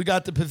 We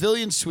got the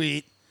Pavilion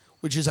Suite,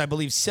 which is, I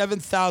believe,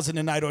 $7,000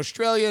 a night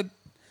Australian,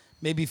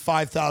 maybe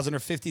 $5,000 or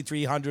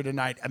 $5,300 a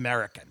night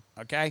American.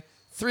 Okay?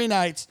 3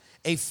 nights,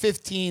 a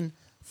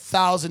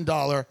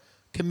 $15,000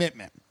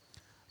 commitment.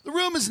 The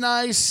room is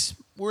nice.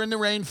 We're in the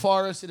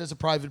rainforest. It has a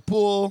private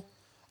pool.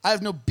 I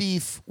have no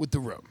beef with the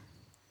room.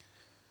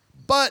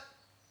 But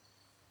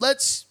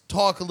let's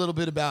talk a little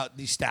bit about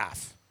the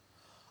staff.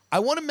 I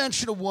want to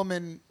mention a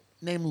woman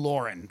named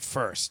Lauren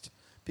first,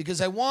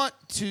 because I want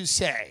to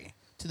say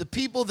to the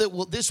people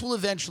that this will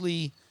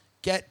eventually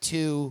get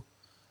to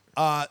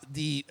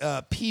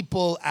the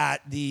people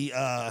at the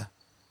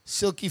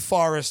Silky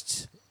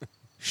Forest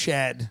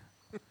shed,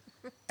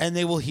 and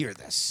they will hear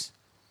this.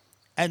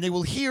 And they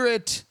will hear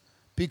it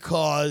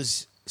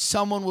because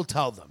someone will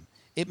tell them.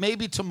 It may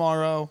be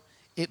tomorrow.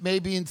 It may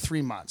be in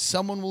 3 months.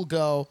 Someone will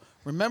go,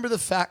 remember the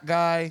fat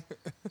guy?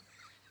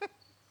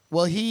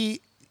 Well,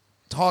 he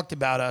talked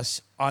about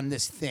us on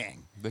this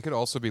thing. They could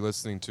also be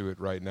listening to it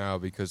right now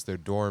because their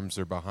dorms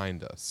are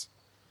behind us.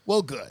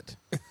 Well, good.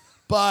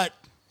 But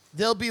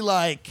they'll be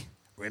like,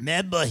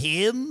 remember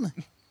him?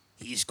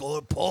 He's got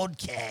a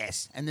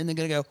podcast. And then they're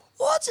going to go,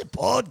 what's a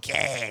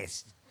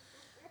podcast?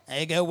 And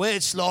they go, well,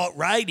 it's like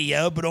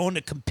radio, but on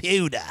a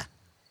computer.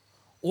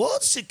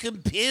 What's a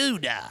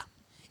computer?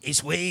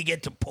 It's where you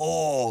get to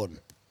porn.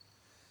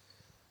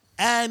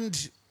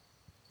 And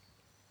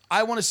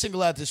I want to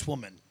single out this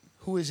woman,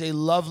 who is a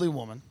lovely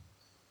woman.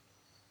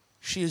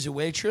 She is a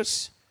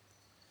waitress.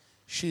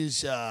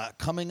 She's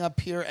coming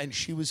up here, and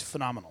she was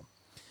phenomenal.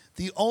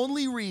 The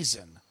only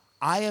reason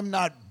I am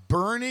not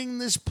burning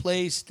this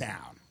place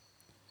down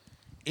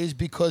is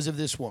because of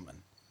this woman,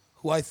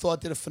 who I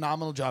thought did a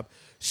phenomenal job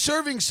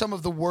serving some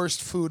of the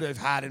worst food I've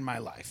had in my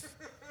life.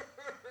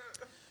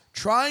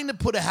 Trying to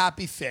put a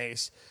happy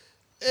face.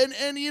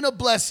 And you know,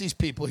 bless these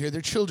people here.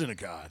 They're children of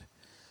God.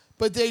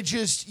 But they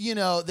just, you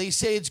know, they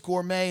say it's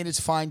gourmet and it's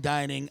fine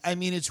dining. I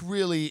mean,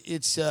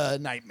 it's a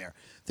nightmare.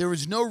 There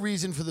is no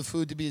reason for the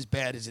food to be as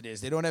bad as it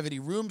is. They don't have any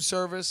room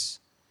service.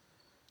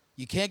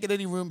 You can't get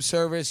any room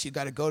service. You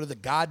got to go to the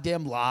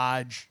goddamn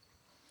lodge.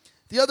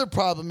 The other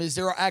problem is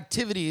there are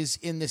activities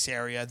in this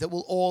area that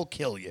will all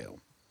kill you.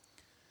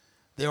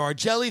 There are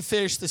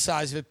jellyfish the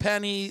size of a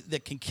penny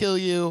that can kill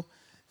you.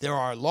 There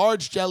are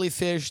large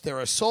jellyfish. There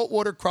are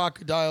saltwater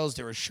crocodiles.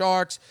 There are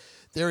sharks.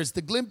 There is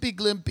the Glimpy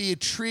Glimpy, a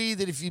tree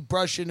that if you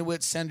brush into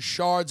it sends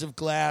shards of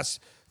glass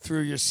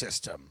through your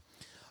system.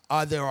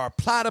 There are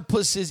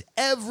platypuses.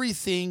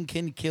 Everything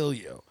can kill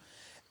you.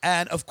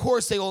 And, of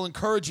course, they all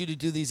encourage you to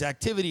do these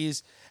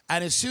activities.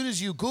 And as soon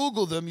as you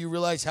Google them, you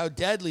realize how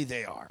deadly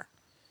they are.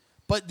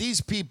 But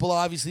these people,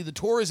 obviously, the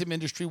tourism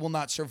industry will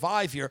not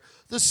survive here.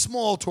 The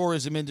small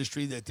tourism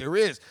industry that there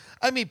is.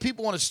 I mean,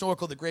 people want to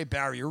snorkel the Great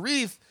Barrier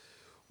Reef,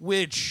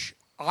 which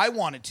I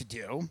wanted to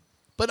do.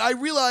 But I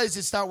realized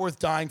it's not worth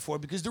dying for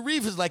because the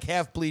reef is like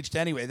half bleached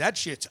anyway. That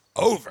shit's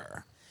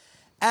over.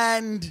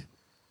 And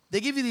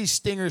they give you these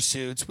stinger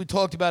suits. We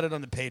talked about it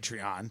on the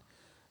Patreon.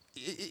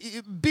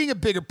 Being a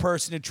bigger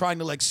person and trying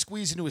to like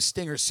squeeze into a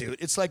stinger suit,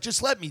 it's like,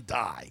 just let me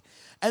die.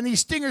 And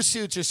these stinger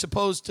suits are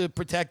supposed to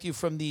protect you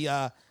from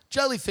the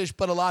jellyfish,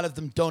 but a lot of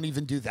them don't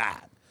even do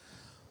that.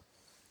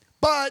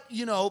 But,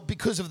 you know,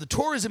 because of the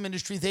tourism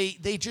industry,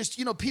 they just,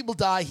 you know, people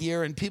die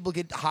here and people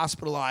get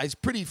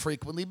hospitalized pretty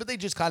frequently, but they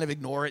just kind of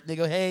ignore it. And they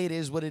go, hey, it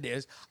is what it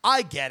is.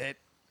 I get it.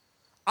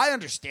 I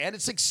understand.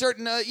 It's like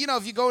certain, you know,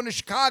 if you go into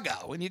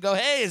Chicago and you go,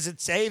 hey, is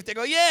it safe? They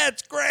go, yeah,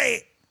 it's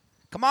great.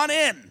 Come on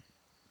in.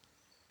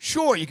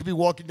 Sure, you could be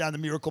walking down the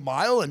Miracle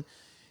Mile and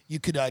you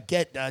could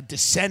get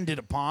descended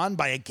upon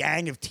by a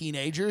gang of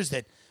teenagers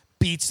that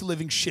beats the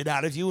living shit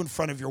out of you in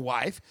front of your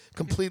wife,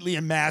 completely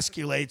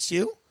emasculates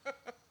you.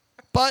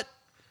 But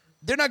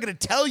they're not going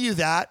to tell you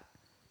that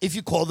if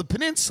you call the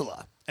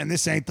peninsula. And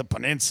this ain't the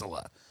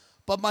peninsula.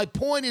 But my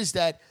point is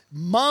that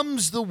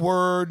mum's the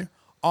word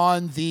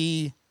on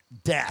the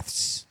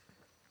deaths.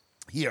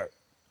 Here.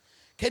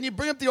 Can you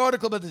bring up the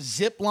article about the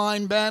zip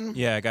line, Ben?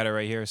 Yeah, I got it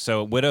right here.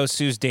 So, widow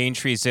sues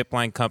Daintree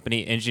zipline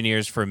company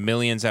engineers for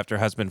millions after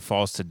husband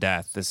falls to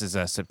death. This is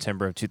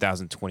September of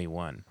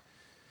 2021.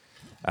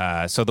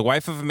 So the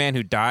wife of a man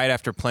who died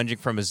after plunging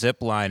from a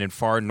zip line in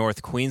far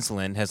north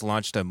Queensland has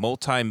launched a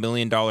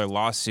multi-million-dollar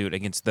lawsuit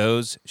against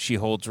those she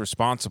holds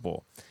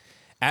responsible.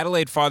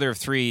 Adelaide father of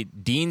three,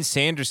 Dean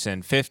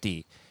Sanderson,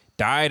 50,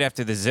 died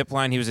after the zip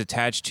line he was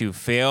attached to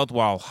failed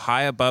while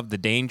high above the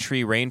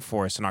Daintree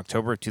rainforest in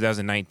October of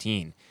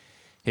 2019.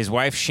 His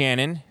wife,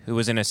 Shannon, who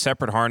was in a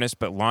separate harness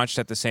but launched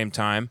at the same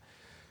time,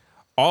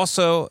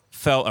 also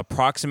fell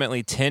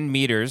approximately 10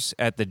 meters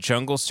at the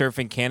jungle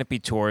surfing canopy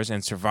tours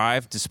and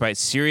survived despite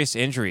serious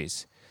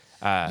injuries.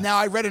 Now,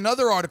 I read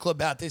another article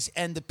about this,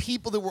 and the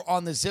people that were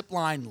on the zip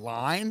line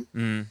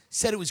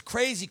said it was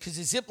crazy because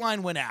the zip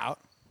line went out,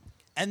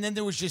 and then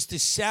there was just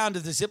this sound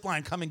of the zip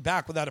line coming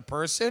back without a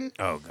person.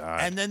 Oh,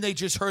 God. And then they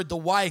just heard the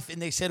wife,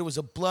 and they said it was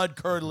a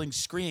blood-curdling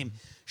scream.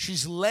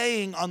 She's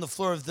laying on the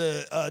floor of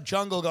the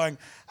jungle going,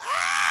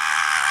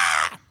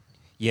 ah!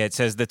 Yeah, it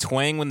says the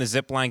twang when the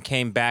zip line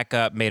came back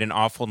up made an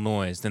awful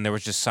noise. Then there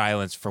was just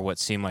silence for what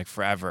seemed like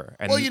forever.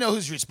 And well, you know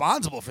who's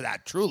responsible for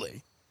that,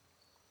 truly?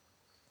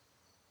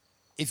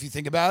 If you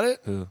think about it.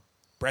 Who?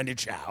 Brendan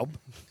Schaub.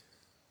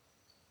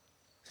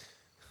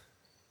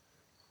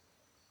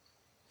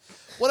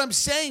 What I'm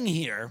saying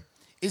here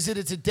is that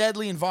it's a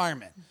deadly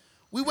environment.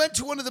 We went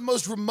to one of the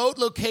most remote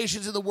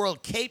locations in the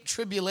world, Cape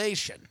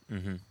Tribulation.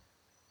 Mm-hmm.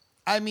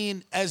 I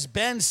mean, as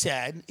Ben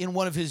said in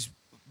one of his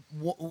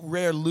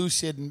rare,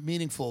 lucid, and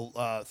meaningful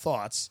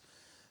thoughts,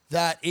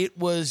 that it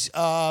was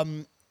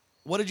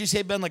What did you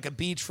say, Ben? Like a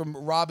beach from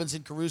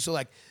Robinson Crusoe,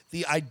 like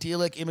the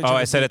idyllic image. Oh, of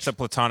I said beach. it's a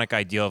platonic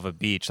ideal of a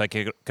beach. Like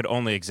it could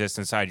only exist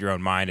inside your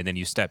own mind, and then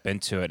you step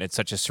into it. It's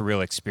such a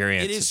surreal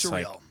experience. It is It's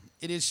surreal. like-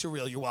 It is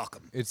surreal. You're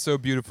welcome. It's so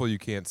beautiful you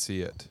can't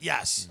see it.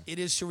 Yes, it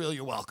is surreal.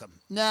 You're welcome.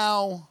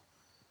 Now,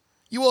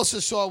 you also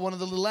saw one of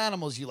the little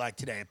animals you like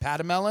today, a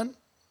patamelon.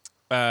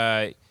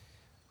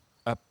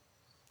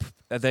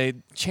 They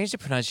changed the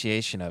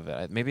pronunciation of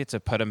it. Maybe it's a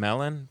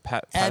patamelon.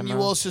 And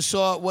you also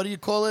saw, what do you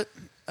call it?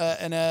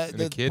 An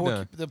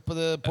echidna.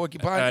 The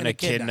porcupine. An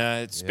echidna.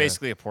 It's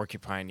basically a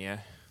porcupine, yeah.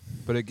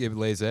 But it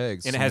lays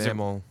eggs. And it It's has an a-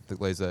 animal that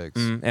lays eggs.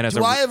 And as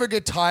Do I ever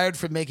get tired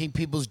from making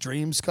people's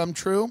dreams come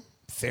true?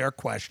 Fair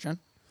question.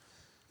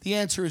 The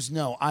answer is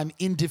no. I'm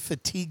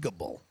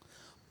indefatigable.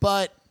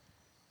 But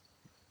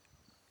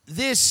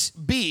this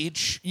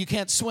beach, you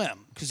can't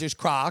swim because there's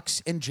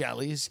crocs and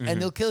jellies Mm-hmm.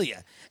 and they'll kill you.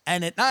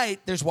 And at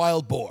night, there's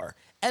wild boar.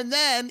 And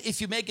then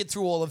if you make it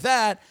through all of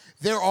that,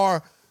 there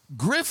are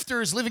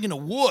grifters living in the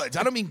woods.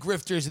 I don't mean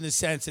grifters in the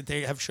sense that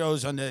they have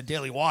shows on the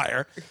Daily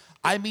Wire.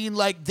 I mean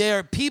like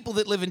they're people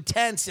that live in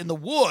tents in the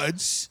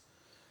woods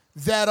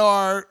that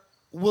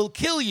will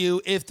kill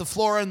you if the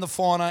flora and the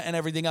fauna and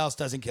everything else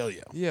doesn't kill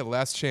you. Yeah,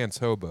 last chance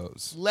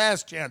hobos.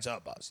 Last chance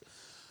hobos.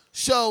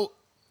 So,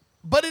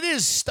 but it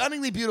is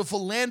stunningly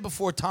beautiful, land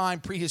before time,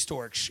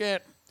 prehistoric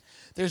shit.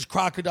 There's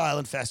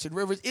crocodile-infested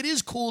rivers. It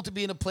is cool to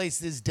be in a place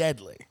that is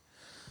deadly.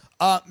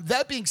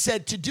 That being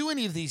said, to do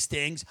any of these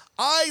things,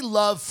 I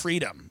love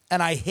freedom,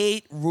 and I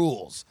hate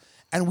rules.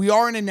 And we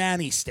are in a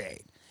nanny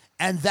state.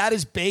 And that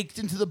is baked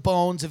into the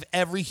bones of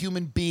every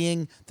human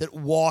being that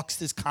walks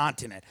this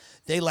continent.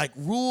 They like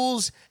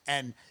rules,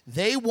 and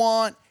they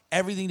want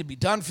everything to be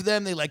done for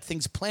them. They like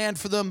things planned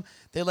for them.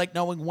 They like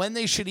knowing when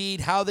they should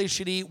eat, how they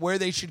should eat, where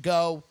they should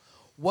go,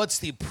 what's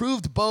the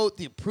approved boat,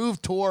 the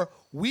approved tour.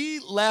 We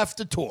left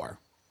a tour.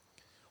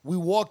 We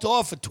walked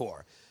off a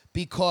tour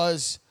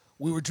because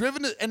we were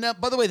driven to, and now,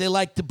 by the way, they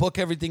like to book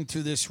everything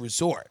through this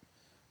resort.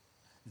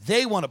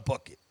 They want to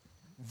book it.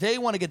 They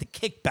want to get the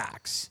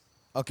kickbacks,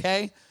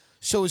 okay?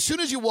 So as soon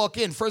as you walk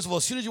in, first of all,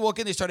 as soon as you walk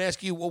in, they start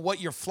asking you what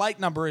your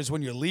flight number is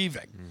when you're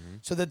leaving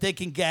so that they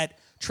can get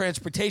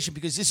transportation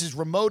because this is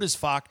remote as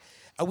fuck.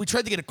 We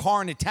tried to get a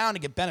car into town to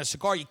get Ben a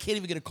cigar. You can't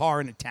even get a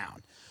car into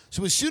town.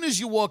 So as soon as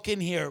you walk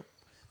in here,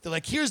 they're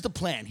like, here's the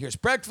plan. Here's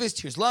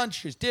breakfast, here's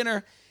lunch, here's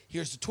dinner,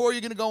 here's the tour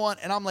you're going to go on.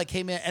 And I'm like,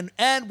 hey, man,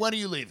 and when are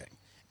you leaving?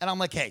 And I'm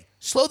like, hey,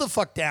 slow the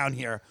fuck down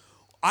here.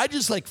 I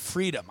just like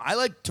freedom. I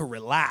like to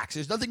relax.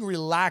 There's nothing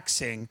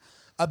relaxing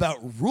about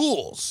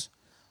rules.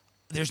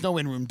 There's no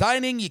in-room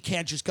dining. You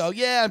can't just go,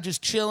 yeah, I'm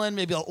just chilling.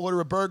 Maybe I'll order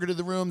a burger to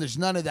the room. There's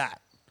none of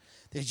that.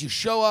 There's you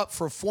show up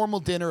for a formal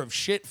dinner of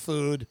shit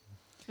food.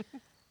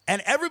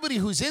 And everybody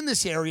who's in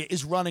this area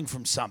is running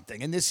from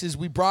something. And this is,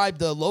 we bribed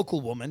the local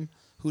woman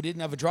who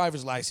didn't have a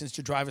driver's license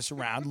to drive us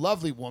around.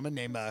 Lovely woman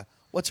named,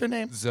 what's her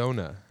name?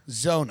 Zona.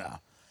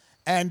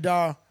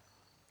 And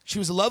she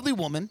was a lovely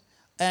woman.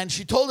 And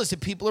she told us that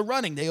people are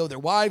running. They owe their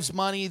wives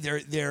money.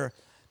 They're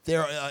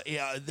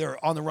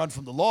on the run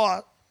from the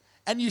law.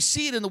 And you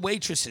see it in the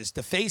waitresses,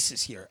 the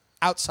faces here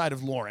outside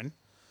of Lauren.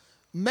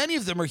 Many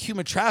of them are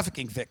human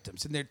trafficking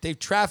victims, and they've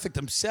trafficked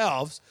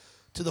themselves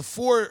to the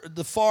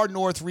far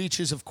north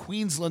reaches of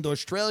Queensland,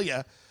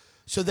 Australia,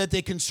 so that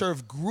they can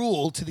serve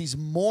gruel to these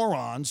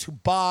morons who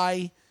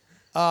buy,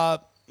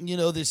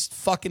 this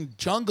fucking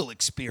jungle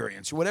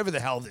experience or whatever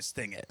the hell this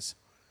thing is.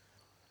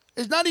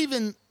 It's not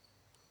even,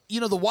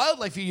 the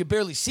wildlife here, you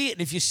barely see it,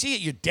 and if you see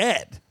it, you're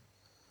dead.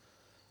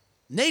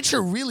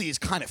 Nature really is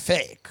kind of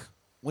fake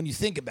when you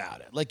think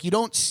about it. Like,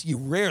 you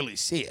rarely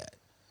see it,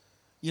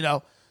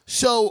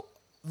 So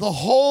the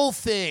whole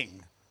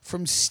thing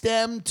from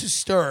stem to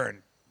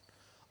stern,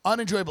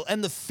 unenjoyable.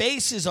 And the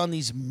faces on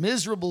these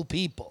miserable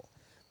people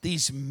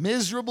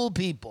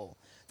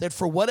that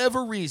for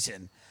whatever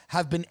reason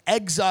have been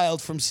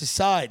exiled from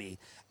society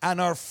and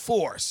are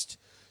forced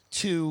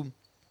to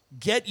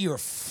get your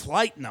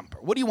flight number.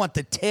 What do you want,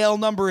 the tail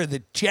number of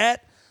the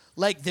jet?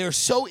 Like, they're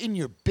so in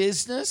your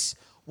business.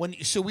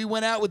 So we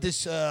went out with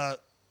this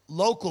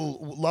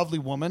local lovely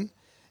woman,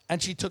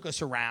 and she took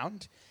us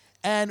around.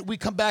 And we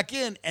come back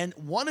in, and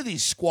one of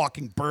these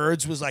squawking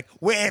birds was like,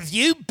 "Where have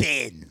you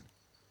been?"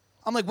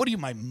 I'm like, "What are you,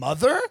 my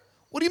mother?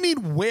 What do you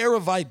mean, where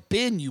have I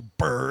been, you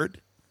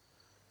bird?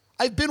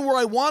 I've been where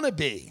I want to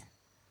be.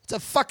 It's a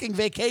fucking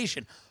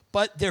vacation."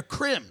 But they're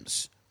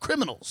criminals.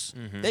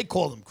 Mm-hmm. They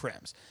call them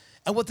crims.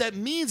 And what that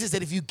means is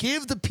that if you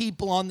give the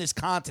people on this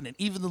continent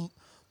even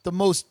the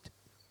most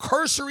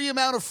cursory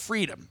amount of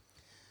freedom,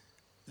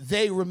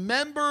 they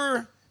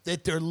remember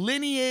that their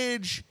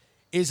lineage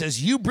is,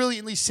 as you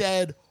brilliantly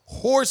said,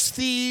 horse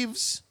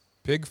thieves,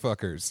 pig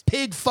fuckers,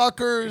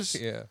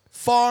 yeah,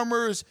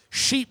 farmers,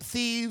 sheep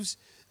thieves.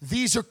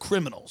 These are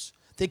criminals.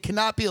 They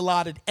cannot be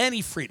allotted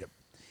any freedom.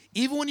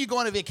 Even when you go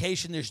on a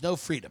vacation, there's no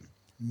freedom.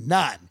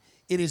 None.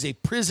 It is a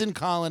prison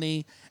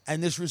colony,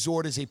 and this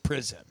resort is a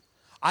prison.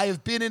 I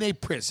have been in a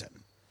prison.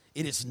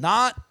 It is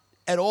not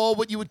at all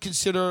what you would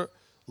consider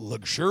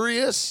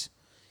luxurious.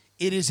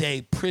 It is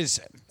a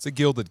prison. It's a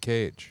gilded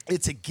cage.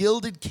 It's a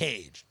gilded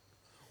cage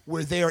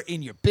where they are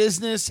in your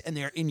business and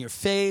they're in your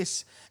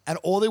face, and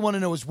all they want to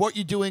know is what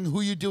you're doing, who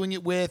you're doing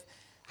it with,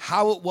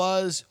 how it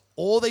was.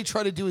 All they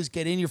try to do is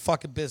get in your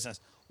fucking business.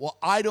 Well,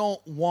 I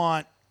don't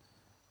want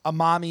a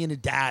mommy and a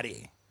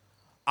daddy.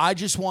 I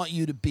just want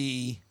you to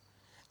be,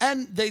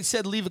 and they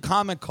said leave a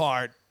comment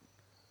card.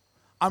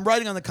 I'm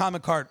writing on the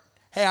comment card,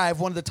 hey, I have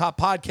one of the top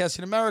podcasts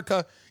in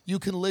America. You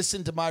can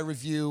listen to my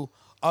review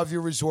of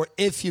your resort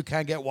if you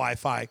can get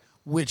Wi-Fi,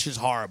 which is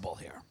horrible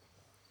here.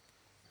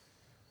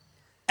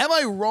 Am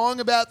I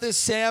wrong about this,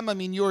 Sam? I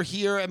mean, you're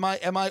here. Am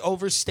I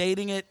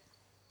overstating it?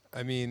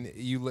 I mean,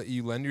 you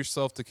lend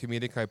yourself to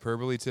comedic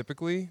hyperbole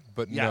typically,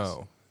 but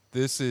no.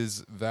 This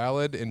is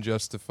valid and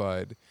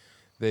justified.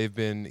 They've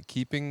been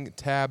keeping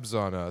tabs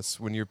on us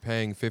when you're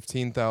paying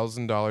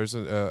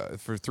 $15,000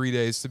 for 3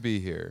 days to be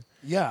here.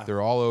 Yeah.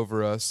 They're all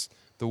over us.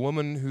 The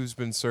woman who's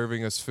been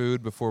serving us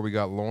food before we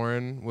got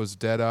Lauren was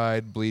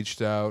dead-eyed,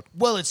 bleached out.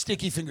 Well, it's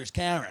Sticky Fingers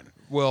Karen.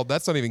 Well,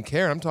 that's not even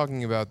Karen. I'm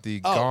talking about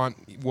the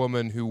gaunt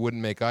woman who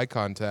wouldn't make eye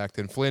contact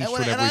and flinched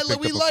whenever we picked up a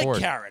fork. We like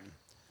Karen.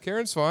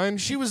 Karen's fine.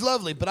 She was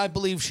lovely, but I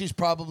believe she's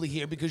probably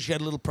here because she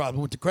had a little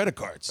problem with the credit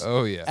cards.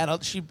 Oh, yeah.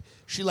 And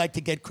she liked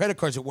to get credit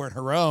cards that weren't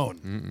her own.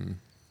 Mm-mm.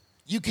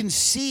 You can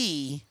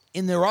see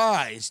in their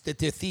eyes that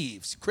they're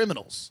thieves,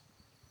 criminals.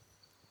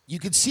 You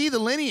can see the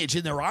lineage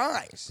in their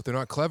eyes. But they're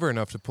not clever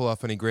enough to pull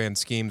off any grand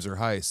schemes or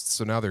heists,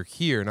 so now they're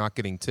here not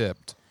getting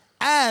tipped.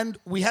 And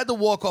we had to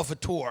walk off a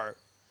tour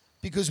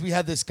because we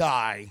had this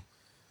guy,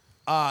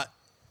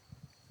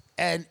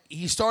 and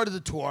he started the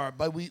tour,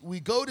 but we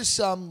go to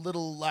some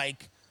little,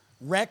 like,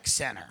 rec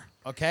center,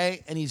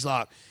 okay? And he's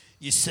like,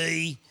 you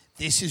see,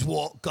 this is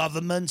what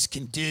governments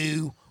can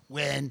do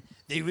when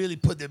they really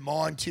put their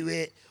mind to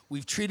it.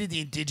 We've treated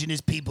the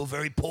indigenous people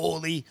very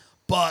poorly,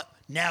 but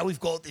now we've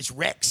got this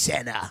rec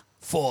center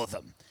for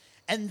them.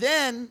 And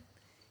then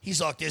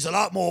he's like, there's a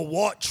lot more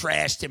white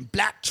trash than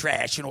black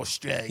trash in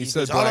Australia. He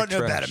said goes, I don't know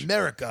black about trash.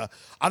 America.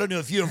 I don't know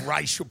if you have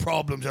racial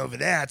problems over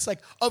there. It's like,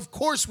 of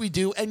course we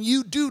do, and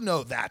you do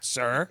know that,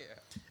 sir. Yeah.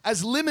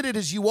 As limited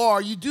as you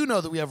are, you do know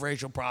that we have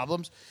racial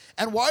problems.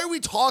 And why are we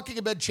talking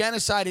about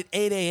genocide at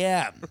 8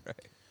 a.m.? Right.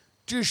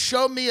 Just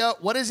show me a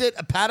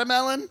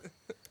patamelon?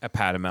 A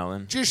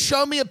patamelon. Just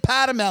show me a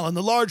patamelon,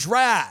 the large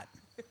rat.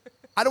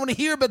 I don't want to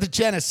hear about the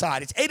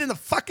genocide. It's 8 in the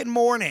fucking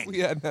morning. We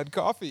hadn't had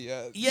coffee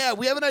yet. Yeah,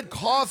 we haven't had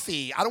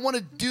coffee. I don't want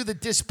to do the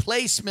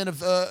displacement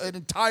of an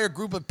entire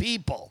group of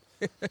people.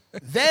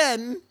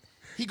 Then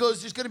he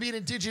goes, there's going to be an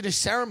indigenous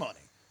ceremony.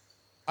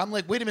 I'm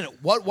like, wait a minute.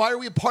 What? Why are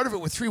we a part of it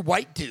with 3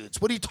 white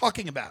dudes? What are you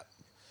talking about?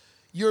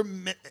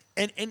 And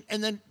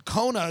then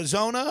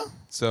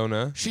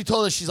Zona, she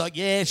told us, she's like,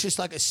 yeah, it's just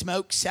like a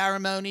smoke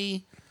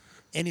ceremony.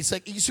 And it's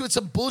like, you see what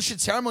some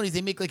bullshit ceremony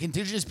they make like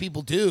indigenous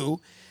people do.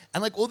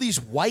 And like all these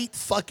white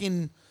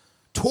fucking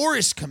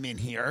tourists come in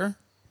here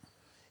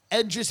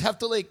and just have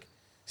to like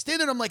stand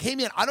there. And I'm like, hey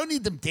man, I don't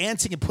need them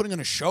dancing and putting on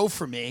a show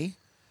for me.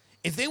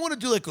 If they want to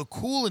do like a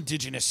cool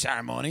indigenous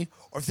ceremony,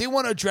 or if they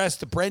want to address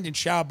the Brendan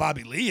Schaub,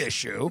 Bobby Lee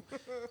issue,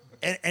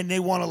 and they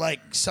want to like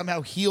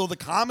somehow heal the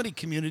comedy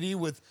community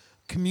with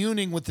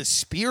communing with the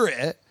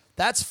spirit,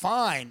 that's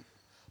fine.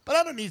 But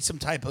I don't need some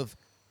type of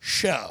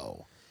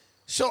show.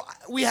 So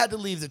we had to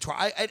leave the tour.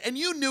 And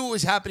you knew it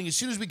was happening as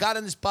soon as we got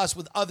on this bus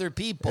with other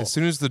people. As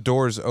soon as the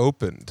doors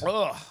opened,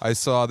 I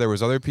saw there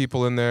was other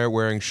people in there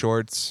wearing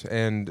shorts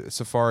and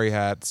safari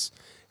hats.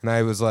 And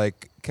I was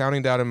like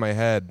counting down in my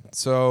head.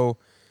 So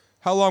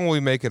how long will we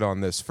make it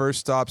on this?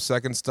 First stop,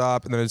 second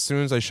stop. And then as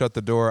soon as I shut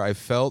the door, I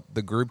felt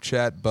the group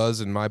chat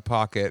buzz in my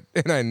pocket.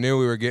 And I knew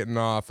we were getting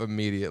off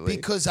immediately.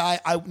 Because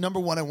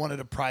number one, I wanted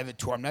a private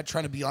tour. I'm not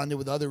trying to be on there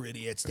with other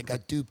idiots that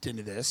got duped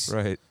into this.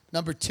 Right.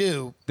 Number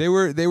two, they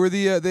were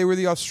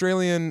the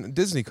Australian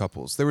Disney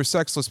couples. They were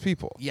sexless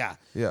people. Yeah.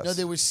 Yes. No,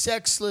 they were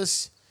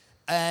sexless,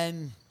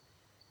 and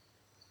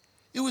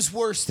it was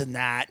worse than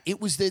that. It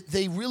was that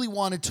they really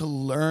wanted to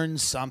learn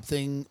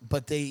something,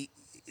 but they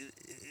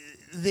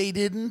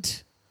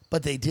didn't,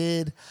 but they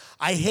did.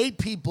 I hate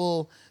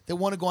people that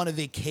want to go on a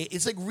vacation.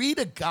 It's like, read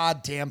a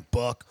goddamn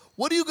book.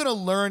 What are you going to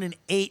learn in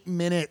 8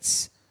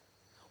 minutes?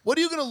 What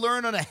are you going to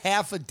learn on a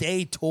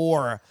half-a-day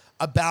tour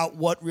about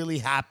what really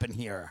happened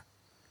here?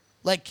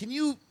 Like, can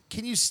you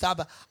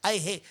stop? I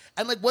hate,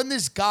 and like when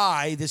this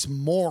guy, this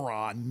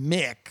moron,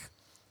 Mick,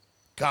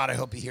 God, I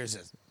hope he hears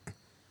this.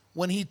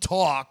 When he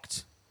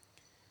talked,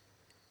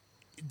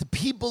 the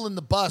people in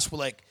the bus were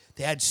like,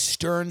 they had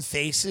stern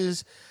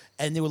faces,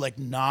 and they were like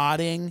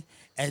nodding,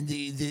 and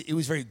it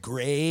was very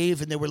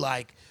grave, and they were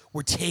like,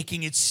 we're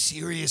taking it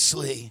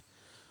seriously.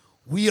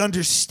 We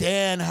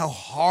understand how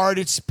hard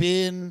it's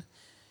been.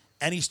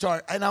 And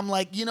and I'm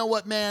like, you know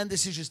what, man,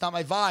 this is just not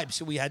my vibe.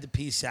 So we had to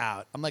peace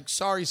out. I'm like,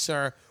 sorry,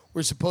 sir.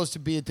 We're supposed to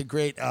be at the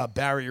Great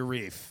Barrier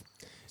Reef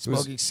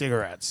smoking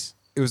cigarettes.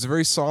 It was a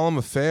very solemn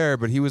affair,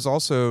 but he was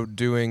also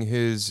doing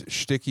his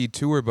shticky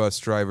tour bus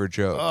driver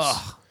jokes.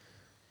 Ugh.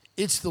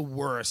 It's the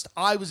worst.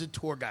 I was a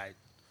tour guide.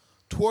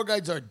 Tour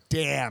guides are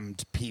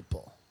damned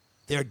people.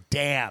 They're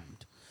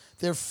damned.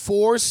 They're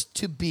forced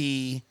to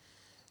be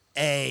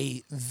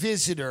a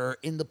visitor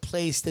in the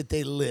place that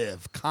they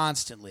live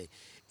constantly.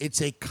 It's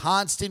a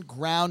constant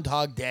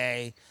Groundhog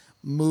Day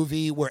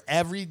movie where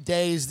every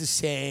day is the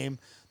same.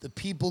 The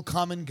people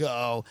come and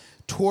go.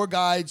 Tour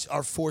guides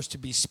are forced to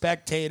be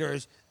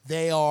spectators.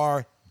 They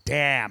are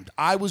damned.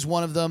 I was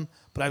one of them,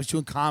 but I was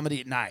doing comedy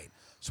at night.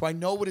 So I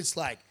know what it's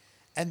like.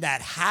 And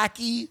that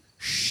hacky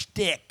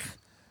shtick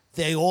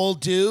they all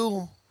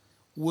do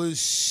was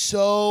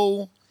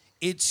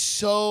it's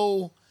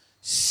so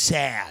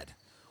sad.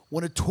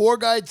 When a tour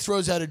guide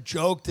throws out a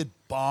joke that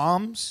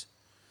bombs,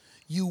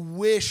 you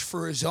wish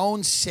for his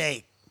own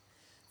sake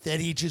that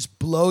he just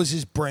blows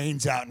his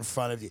brains out in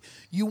front of you.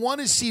 You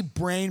want to see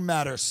brain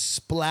matter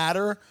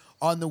splatter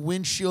on the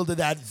windshield of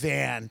that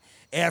van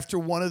after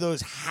one of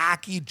those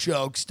hacky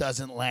jokes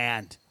doesn't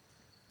land.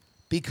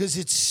 Because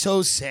it's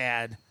so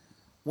sad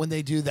when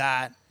they do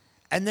that.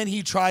 And then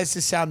he tries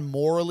to sound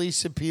morally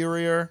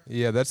superior.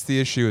 Yeah, that's the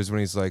issue is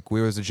when he's like,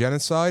 we was a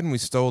genocide and we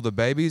stole the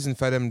babies and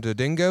fed them to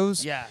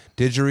dingoes. Yeah.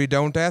 Didgeridoo,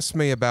 don't ask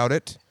me about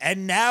it.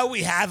 And now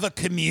we have a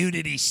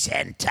community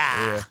center.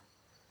 Yeah.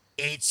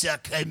 It's a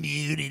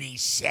community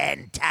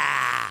center.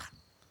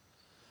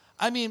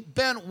 I mean,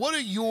 Ben, what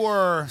are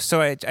your... So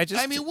I just...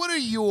 I mean, what are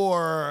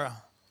your...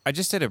 I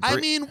just did a... I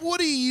mean, what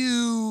do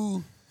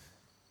you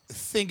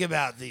think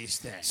about these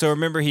things? So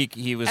remember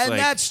he was and like...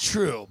 that's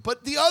true.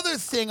 But the other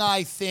thing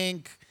I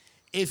think,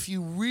 if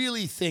you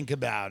really think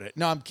about it...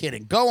 No, I'm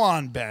kidding. Go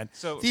on, Ben.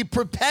 So, the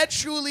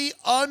perpetually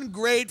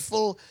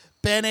ungrateful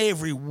Ben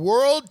Avery,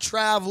 world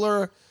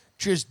traveler,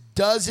 just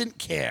doesn't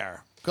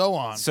care. Go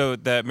on. So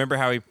remember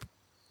how he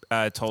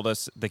told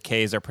us the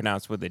K's are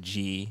pronounced with a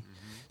G?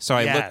 So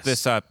I looked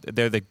this up.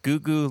 They're the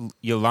Gugu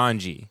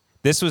Yulanji.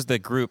 This was the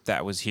group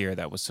that was here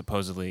that was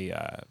supposedly,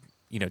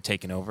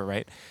 taken over,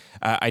 right?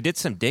 I did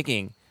some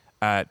digging.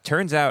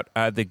 Turns out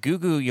the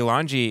Gugu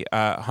Yulanji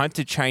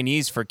hunted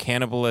Chinese for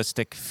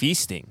cannibalistic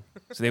feasting.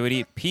 So they would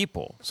eat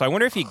people. So I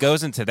wonder if he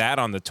goes into that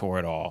on the tour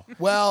at all.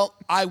 Well,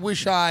 I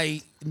wish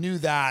I knew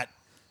that.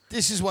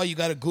 This is why you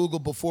got to Google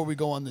before we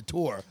go on the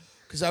tour.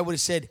 Because I would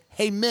have said,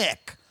 hey,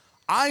 Mick,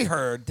 I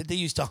heard that they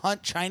used to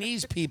hunt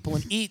Chinese people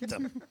and eat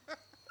them.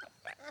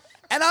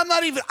 And I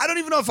don't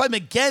even know if I'm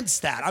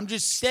against that. I'm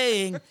just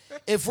saying,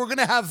 if we're going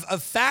to have a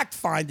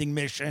fact-finding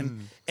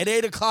mission at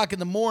 8 o'clock in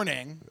the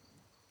morning.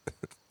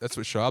 That's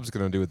what Schaub's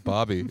going to do with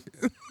Bobby.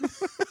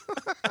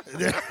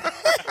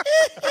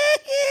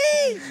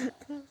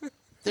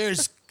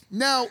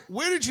 Now,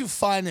 where did you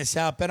find this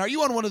out, Ben? Are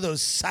you on one of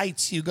those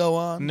sites you go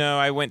on? No,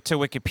 I went to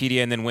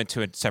Wikipedia and then went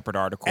to a separate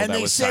article and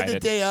that was cited. cited.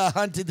 And they said that they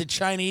hunted the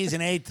Chinese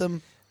and ate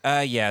them?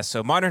 Yeah,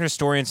 so modern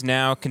historians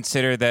now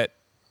consider that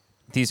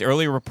these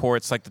early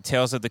reports, like the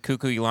tales of the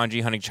Gugu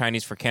Yulanji hunting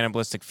Chinese for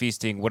cannibalistic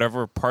feasting,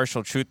 whatever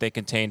partial truth they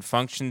contain,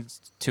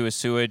 functions to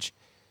assuage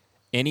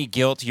any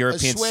guilt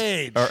Europeans...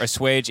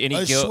 Assuage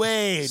any guilt...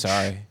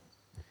 Sorry.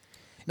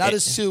 Not a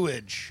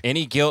sewage.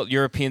 Any guilt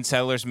European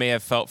settlers may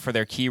have felt for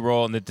their key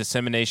role in the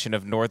dissemination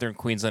of northern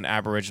Queensland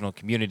Aboriginal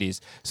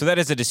communities. So that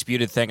is a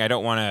disputed thing. I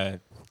don't want to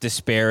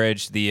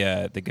disparage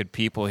the good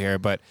people here,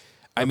 but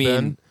I mean...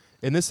 Ben,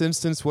 in this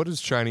instance, what does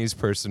Chinese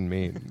person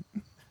mean?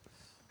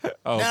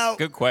 Oh, now,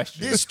 good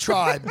question. This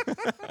tribe,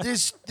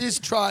 this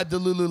tribe, the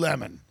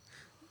Lululemon,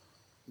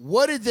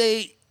 what did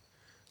they...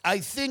 I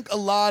think a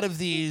lot of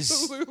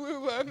these...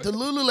 The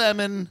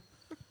Lululemon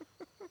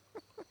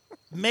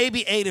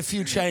maybe ate a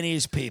few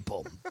Chinese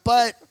people,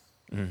 but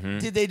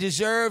did they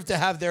deserve to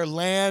have their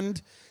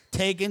land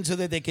taken so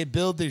that they could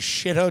build this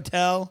shit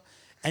hotel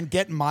and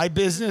get my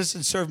business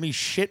and serve me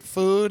shit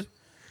food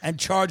and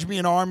charge me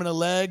an arm and a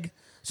leg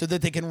so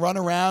that they can run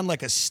around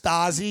like a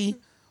Stasi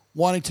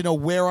wanting to know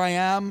where I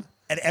am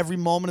at every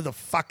moment of the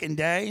fucking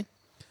day?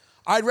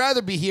 I'd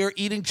rather be here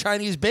eating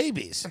Chinese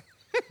babies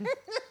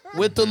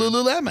with the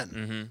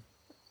Lululemon.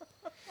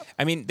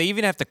 I mean, they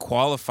even have to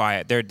qualify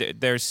it. They're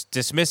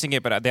dismissing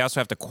it, but they also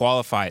have to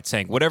qualify it,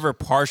 saying whatever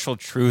partial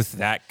truth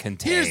that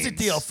contains. Here's the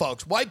deal,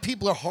 folks. White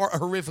people are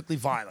horrifically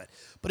violent.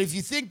 But if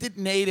you think that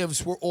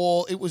natives were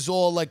it was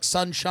all like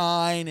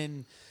sunshine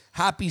and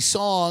happy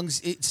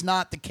songs, it's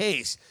not the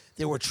case.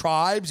 There were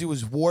tribes, there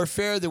was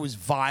warfare, there was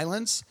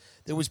violence,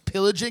 there was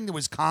pillaging, there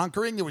was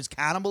conquering, there was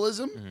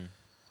cannibalism.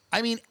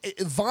 I mean,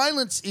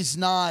 violence is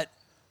not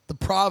the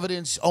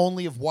providence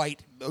only of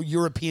white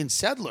European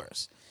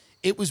settlers.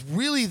 It was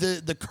really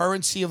the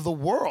currency of the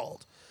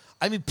world.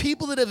 I mean,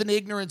 people that have an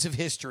ignorance of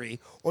history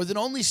or that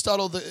only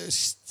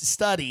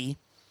study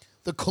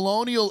the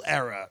colonial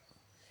era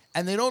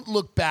and they don't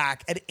look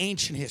back at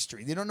ancient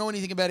history. They don't know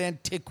anything about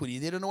antiquity.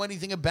 They don't know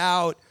anything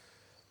about,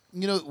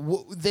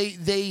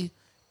 they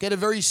get a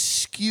very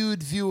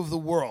skewed view of the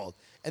world.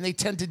 And they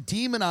tend to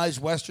demonize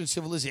Western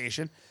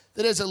civilization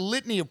that has a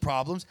litany of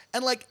problems.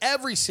 And like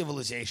every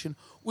civilization,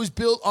 was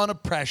built on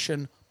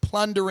oppression,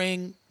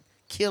 plundering,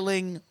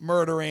 killing,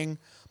 murdering.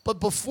 But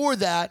before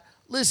that,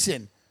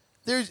 listen,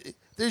 there's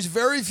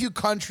very few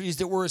countries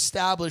that were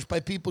established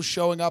by people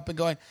showing up and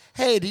going,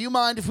 hey, do you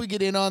mind if we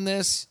get in on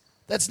this?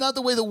 That's not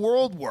the way the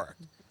world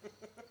worked.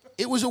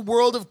 It was a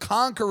world of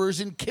conquerors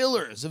and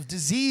killers, of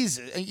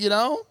diseases,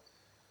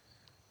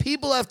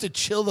 People have to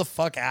chill the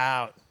fuck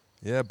out.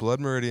 Yeah, Blood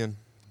Meridian.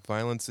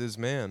 Violence is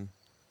man.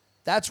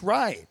 That's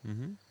right.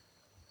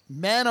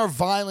 Men are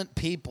violent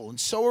people, and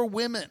so are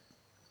women.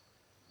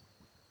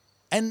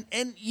 And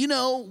you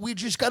know, we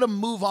just got to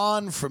move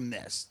on from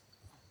this.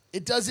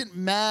 It doesn't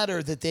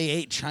matter that they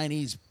ate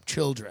Chinese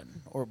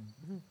children or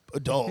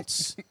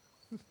adults.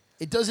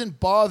 It doesn't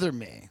bother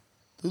me.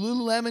 The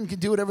Lululemon can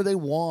do whatever they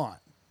want.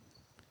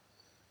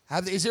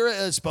 Is there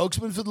a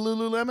spokesman for the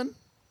Lululemon?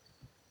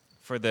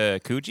 For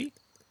the Coogee?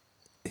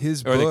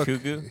 His Or the book,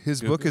 Cuckoo?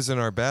 his book is in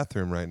our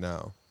bathroom right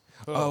now.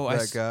 Oh,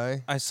 that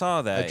guy. I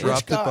saw that. I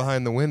dropped it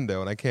behind the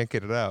window and I can't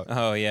get it out.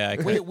 Oh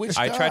yeah, Wait, which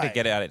I tried to guy?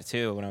 get at it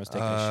too when I was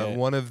taking a shit.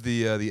 One of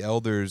the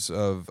elders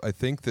of, I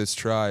think, this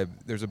tribe.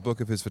 There's a book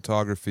of his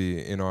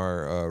photography in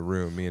our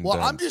room. Me and Well,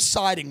 Ben. I'm just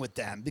siding with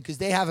them because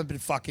they haven't been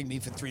fucking me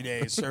for 3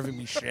 days, serving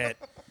me shit,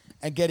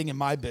 and getting in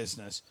my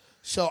business.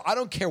 So I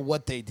don't care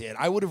what they did.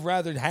 I would have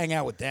rather hang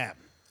out with them.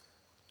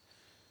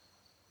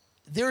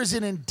 There is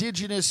an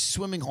indigenous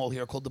swimming hole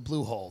here called the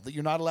Blue Hole that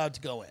you're not allowed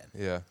to go in.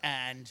 Yeah.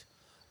 And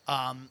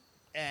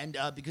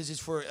because it's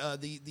for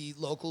the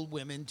local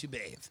women to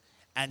bathe.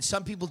 And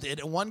some people did.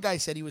 And one guy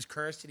said he was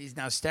cursed and he's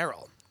now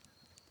sterile.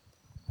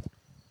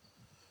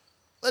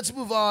 Let's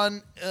move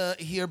on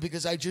here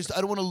because I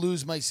don't want to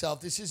lose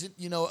myself. This isn't,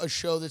 a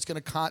show that's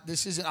going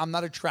to I'm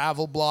not a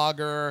travel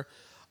blogger.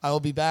 I will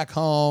be back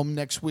home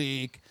next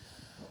week.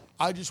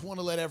 I just want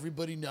to let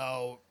everybody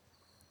know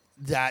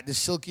that the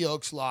Silky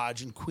Oaks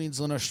Lodge in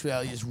Queensland,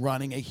 Australia is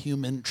running a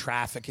human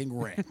trafficking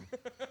ring.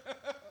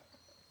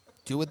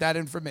 Do with that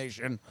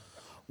information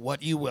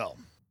what you will.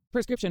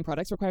 Prescription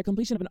products require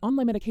completion of an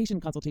online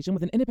medication consultation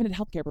with an independent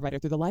healthcare provider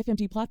through the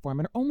LifeMD platform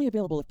and are only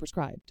available if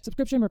prescribed.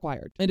 Subscription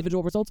required.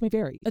 Individual results may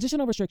vary.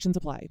 Additional restrictions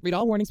apply. Read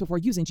all warnings before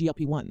using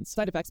GLP-1s.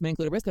 Side effects may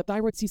include a risk of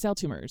thyroid C-cell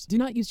tumors. Do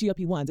not use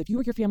GLP-1s if you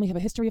or your family have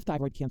a history of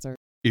thyroid cancer.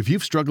 If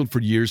you've struggled for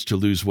years to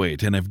lose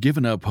weight and have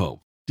given up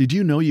hope, did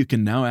you know you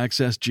can now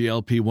access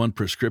GLP-1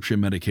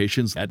 prescription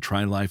medications at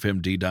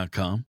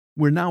TryLifeMD.com?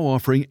 We're now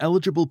offering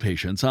eligible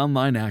patients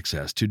online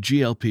access to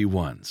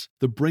GLP-1s,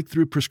 the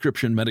breakthrough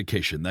prescription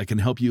medication that can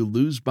help you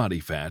lose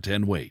body fat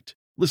and weight.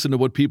 Listen to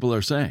what people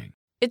are saying.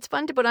 It's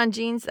fun to put on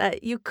jeans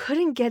that you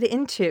couldn't get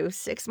into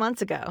 6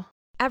 months ago.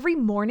 Every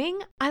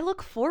morning, I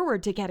look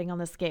forward to getting on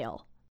the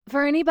scale.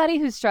 For anybody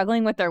who's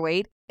struggling with their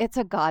weight, it's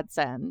a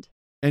godsend.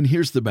 And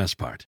here's the best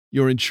part.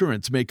 Your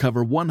insurance may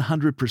cover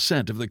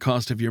 100% of the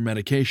cost of your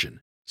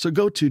medication. So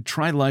go to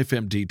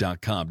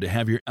TryLifeMD.com to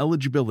have your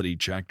eligibility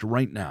checked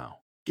right now.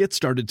 Get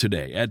started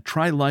today at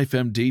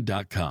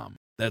TryLifeMD.com.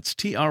 That's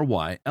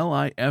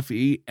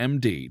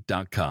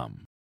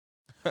TryLifeMD.com.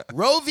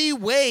 Roe v.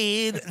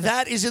 Wade,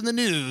 that is in the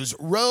news.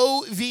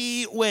 Roe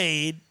v.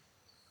 Wade,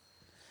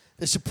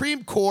 the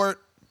Supreme Court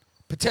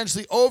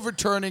potentially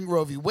overturning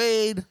Roe v.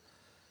 Wade,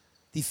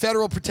 the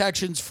federal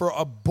protections for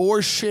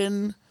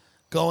abortion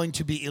going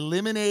to be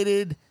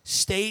eliminated.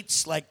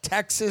 States like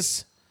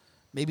Texas,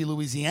 maybe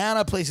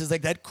Louisiana, places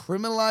like that,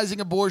 criminalizing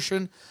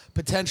abortion,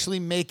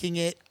 potentially making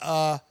it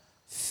a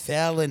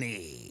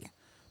felony,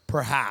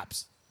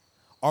 perhaps.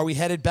 Are we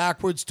headed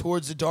backwards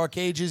towards the dark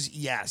ages?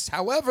 Yes.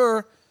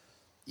 However,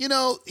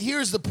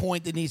 here's the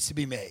point that needs to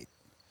be made.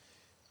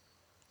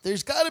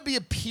 There's got to be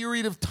a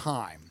period of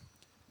time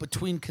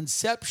between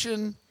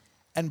conception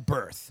and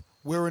birth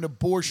where an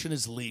abortion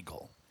is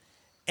legal.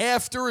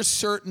 After a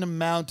certain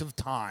amount of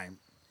time,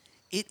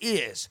 it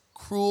is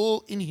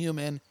cruel,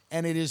 inhuman,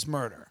 and it is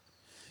murder.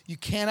 You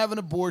can't have an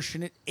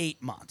abortion at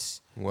 8 months.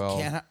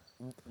 Well,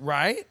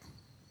 right?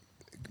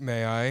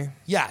 May I?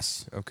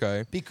 Yes.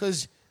 Okay.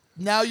 Because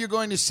now you're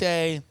going to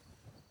say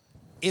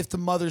if the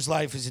mother's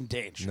life is in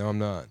danger. No, I'm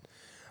not.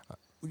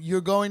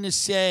 You're going to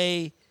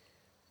say,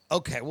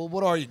 okay, well,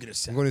 what are you going to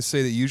say? I'm going to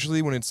say that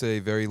usually when it's a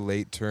very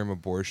late-term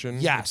abortion,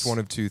 Yes. it's one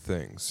of two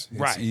things. It's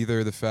Right.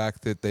 either the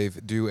fact that they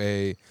do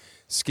a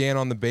scan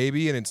on the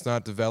baby and it's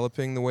not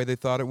developing the way they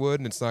thought it would,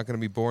 and it's not going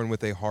to be born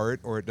with a heart,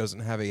 or it doesn't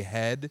have a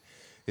head.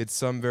 It's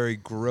some very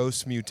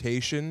gross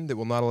mutation that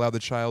will not allow the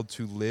child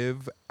to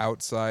live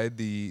outside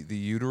the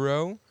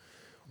utero.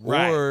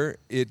 Right. Or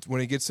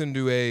when it gets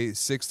into a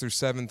 6th or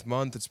 7th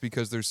month, it's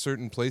because there's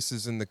certain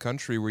places in the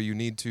country where you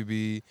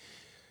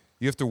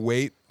have to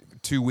wait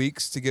 2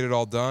 weeks to get it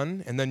all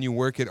done, and then you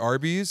work at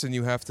Arby's and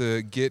you have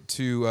to get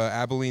to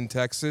Abilene,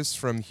 Texas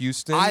from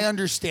Houston. I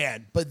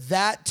understand, but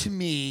that to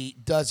me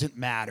doesn't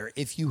matter.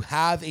 If you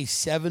have a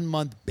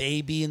 7-month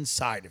baby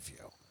inside of you,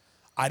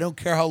 I don't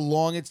care how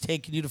long it's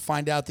taken you to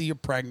find out that you're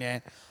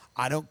pregnant.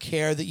 I don't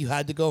care that you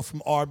had to go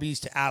from Arby's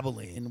to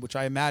Abilene, which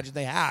I imagine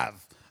they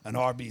have an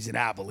Arby's in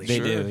Abilene. They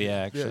do,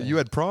 yeah, actually. Yeah, you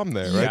had prom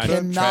there, You right?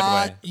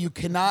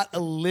 cannot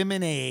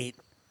eliminate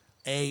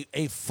a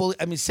fully.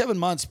 7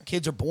 months.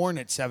 Kids are born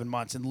at 7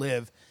 months and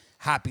live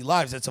happy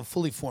lives. That's a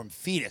fully formed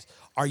fetus.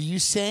 Are you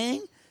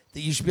saying that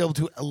you should be able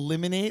to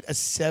eliminate a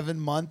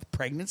 7-month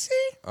pregnancy?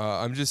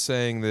 I'm just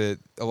saying that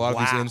a lot of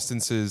these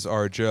instances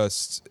are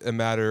just a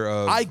matter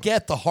of. I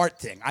get the heart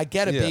thing. I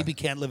get a baby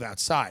can't live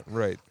outside.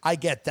 Right. I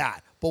get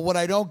that. But what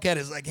I don't get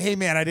is like, hey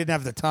man, I didn't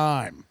have the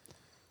time.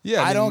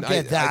 Yeah, I don't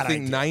get that I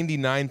think idea.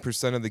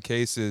 99% of the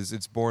cases,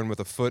 it's born with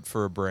a foot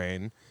for a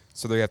brain.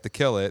 so they have to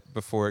kill it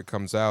before it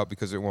comes out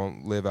because it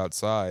won't live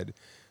outside.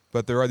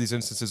 But there are these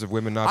instances of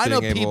women not I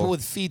being able... know people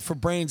with feet for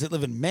brains that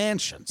live in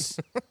mansions.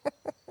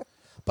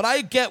 But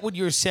I get what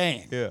you're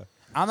saying. Yeah.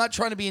 I'm not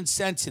trying to be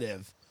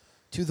insensitive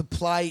to the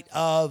plight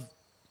of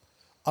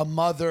a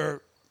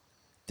mother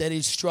that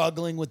is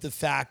struggling with the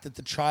fact that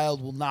the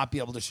child will not be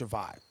able to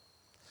survive.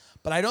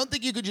 But I don't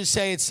think you could just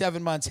say at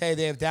 7 months, hey,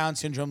 they have Down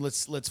syndrome,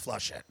 let's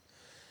flush it.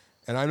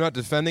 And I'm not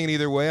defending it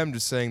either way. I'm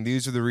just saying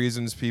these are the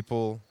reasons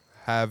people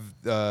have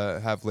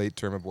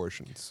late-term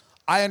abortions.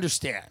 I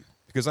understand.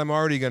 Because I'm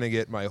already going to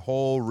get my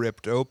hole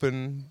ripped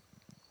open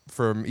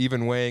from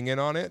even weighing in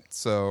on it.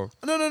 So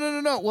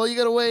No. Well, you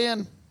got to weigh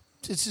in.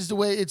 It's the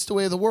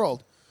way of the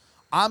world.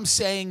 I'm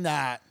saying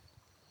that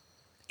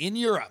in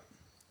Europe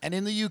and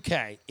in the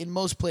UK, in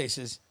most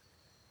places,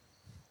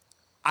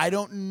 I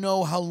don't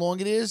know how long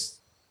it is,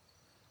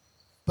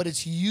 but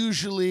it's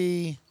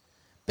usually,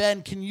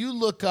 Ben, can you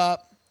look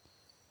up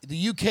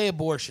the UK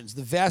abortions?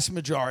 The vast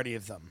majority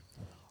of them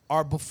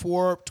are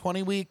before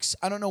 20 weeks.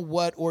 I don't know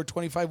what, or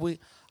 25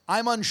 weeks.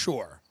 I'm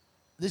unsure.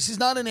 This is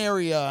not an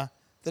area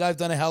that I've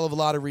done a hell of a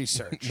lot of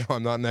research. No,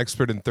 I'm not an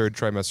expert in third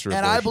trimester And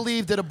abortion. I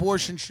believe that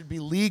abortion should be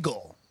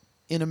legal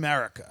in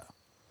America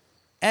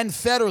and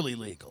federally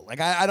legal. Like,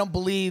 I don't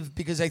believe,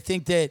 because I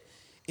think that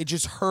it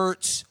just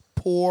hurts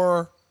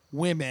poor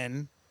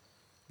women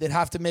that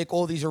have to make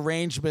all these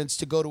arrangements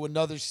to go to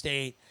another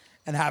state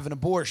and have an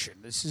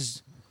abortion.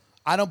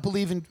 I don't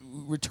believe in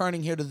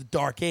returning here to the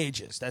dark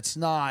ages. It's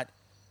not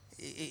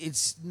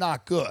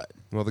good.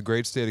 Well, the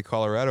great state of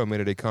Colorado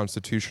made it a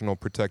constitutional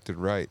protected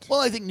right. Well,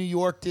 I think New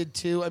York did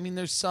too. I mean,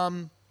 there's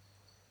some,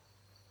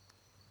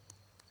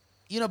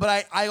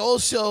 but I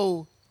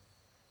also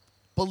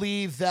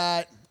believe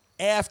that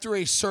after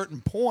a certain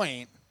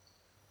point,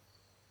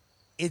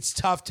 it's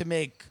tough to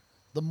make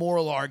the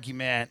moral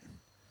argument.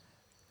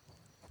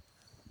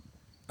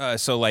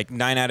 So like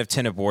 9 out of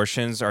 10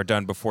 abortions are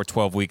done before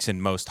 12 weeks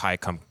in most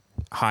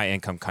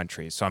high-income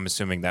countries. So I'm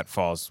assuming that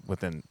falls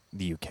within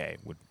the UK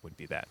would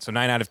be that. So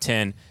 9 out of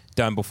 10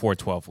 done before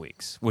 12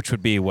 weeks, which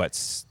would be,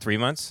 3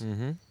 months?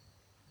 Mm-hmm.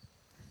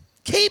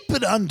 Keep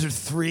it under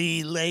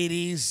 3,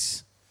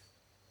 ladies.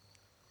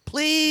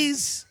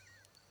 Please.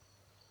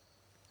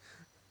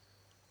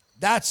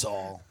 That's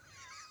all.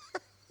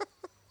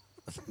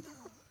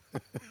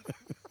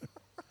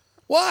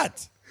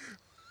 What?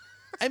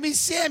 I mean,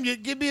 Sam, you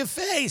give me a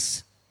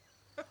face.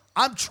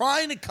 I'm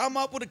trying to come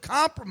up with a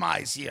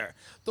compromise here.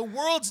 The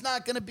world's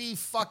not going to be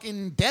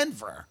fucking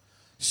Denver.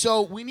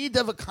 So we need to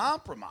have a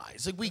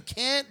compromise. Like, we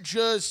can't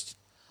just...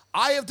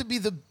 I have to be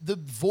the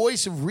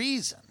voice of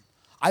reason.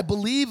 I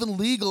believe in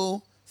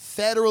legal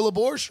federal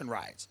abortion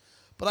rights.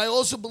 But I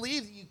also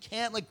believe that you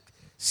can't,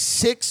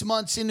 6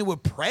 months into a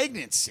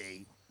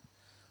pregnancy,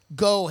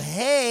 go,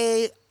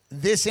 hey,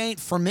 this ain't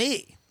for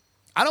me.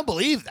 I don't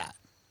believe that.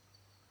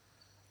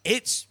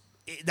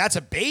 That's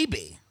a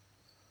baby.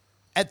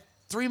 At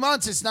 3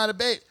 months, it's not a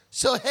baby.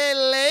 So, hey,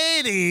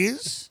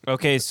 ladies.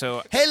 Okay,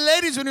 so... Hey,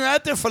 ladies, when you're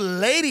out there for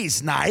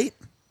ladies' night,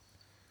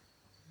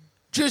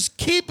 just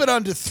keep it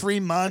under 3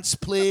 months,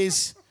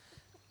 please.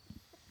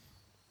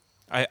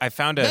 I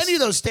found a... Many of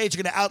those states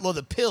are going to outlaw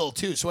the pill,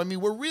 too. So, I mean,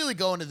 we're really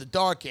going to the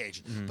dark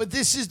age. Mm-hmm. But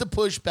this is the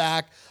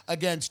pushback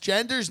against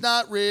gender's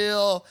not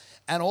real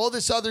and all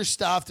this other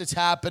stuff that's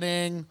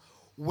happening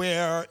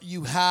where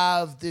you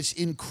have this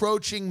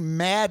encroaching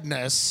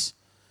madness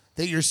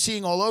that you're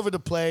seeing all over the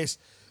place.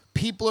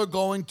 People are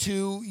going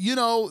to,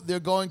 they're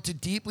going to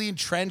deeply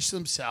entrench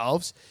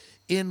themselves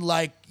in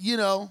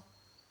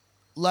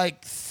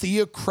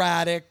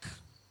theocratic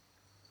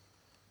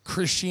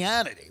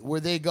Christianity,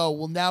 where they go,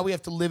 well, now we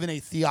have to live in a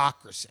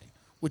theocracy,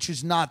 which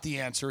is not the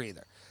answer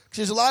either. Because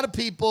there's a lot of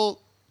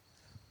people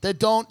that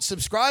don't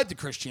subscribe to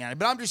Christianity.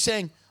 But I'm just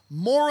saying,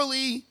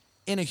 morally,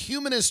 in a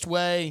humanist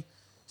way,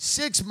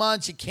 6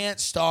 months, you can't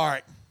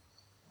start.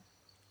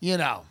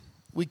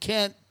 We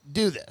can't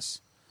do this.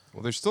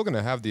 Well, they're still going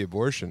to have the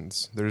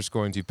abortions. They're just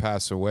going to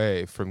pass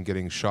away from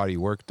getting shoddy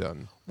work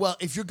done. Well,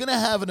 if you're going to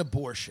have an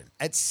abortion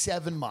at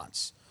 7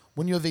 months,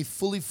 when you have a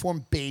fully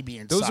formed baby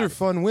inside. Those are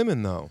fun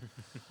women, though.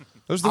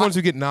 Those are the ones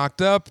who get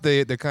knocked up.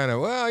 They're kind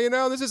of,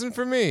 this isn't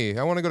for me.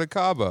 I want to go to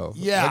Cabo.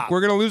 Yeah.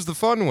 We're going to lose the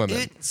fun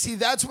women. See,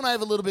 that's when I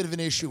have a little bit of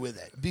an issue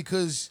with it,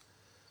 because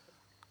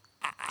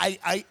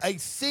I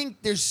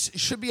think there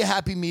should be a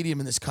happy medium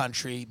in this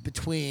country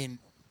between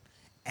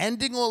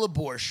ending all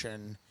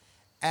abortion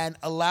and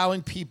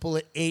allowing people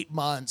at 8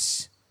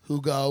 months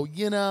who go,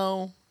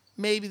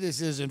 maybe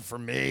this isn't for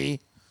me,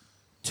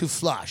 to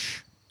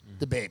flush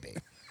the baby.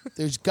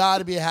 There's got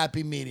to be a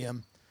happy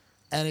medium.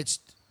 And it's,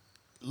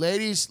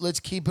 ladies, let's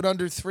keep it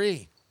under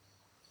 3.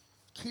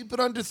 Keep it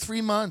under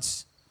 3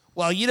 months.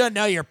 Well, you don't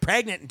know you're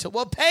pregnant until,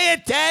 well, pay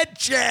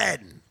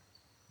attention.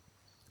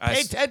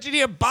 Pay attention to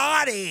your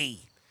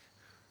body.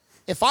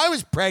 If I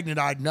was pregnant,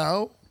 I'd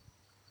know.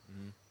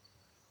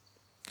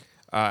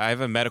 I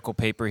have a medical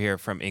paper here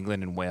from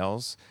England and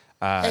Wales.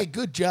 Hey,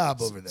 good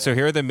job over there. So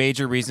here are the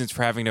major reasons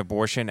for having an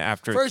abortion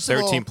after First of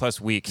 13 all, plus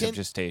weeks of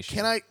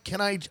gestation.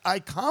 I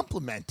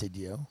complimented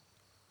you,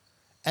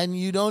 and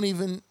you don't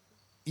even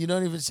You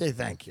don't even say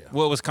thank you.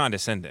 Well, it was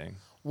condescending.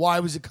 Why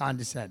was it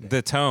condescending?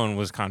 The tone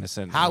was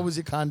condescending. How was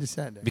it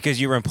condescending? Because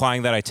you were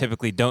implying that I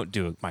typically don't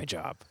do my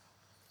job.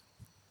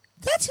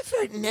 That's a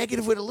very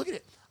negative way to look at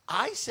it.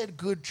 I said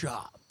good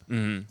job.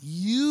 Mm-hmm.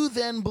 You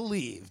then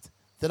believed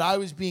that I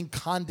was being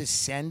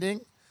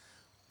condescending.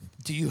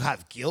 Do you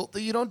have guilt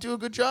that you don't do a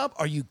good job?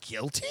 Are you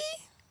guilty?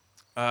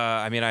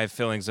 I mean, I have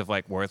feelings of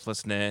like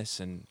worthlessness,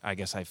 and I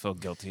guess I feel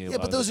guilty. Yeah,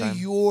 but those are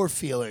your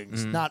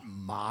feelings, not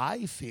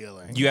my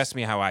feelings. You asked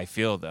me how I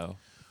feel, though.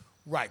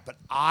 Right, but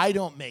I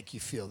don't make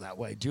you feel that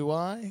way, do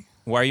I?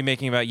 Why are you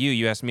making about you?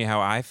 You asked me how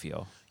I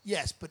feel.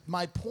 Yes, but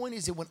my point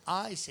is that when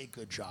I say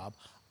good job,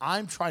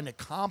 I'm trying to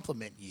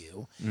compliment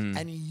you,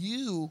 and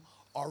you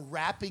are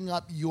wrapping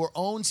up your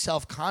own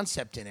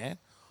self-concept in it.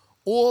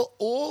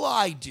 All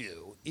I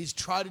do is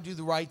try to do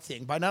the right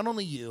thing by not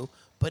only you,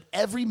 but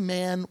every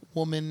man,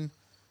 woman,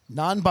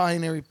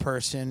 non-binary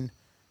person,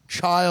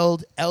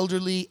 child,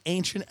 elderly,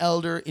 ancient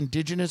elder,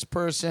 indigenous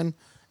person,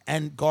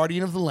 and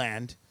guardian of the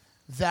land,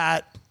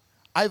 that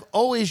I've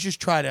always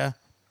just tried to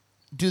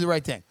do the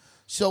right thing.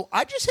 So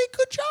I just say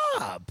good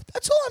job.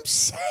 That's all I'm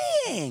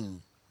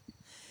saying.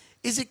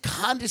 Is it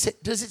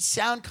does it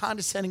sound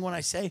condescending when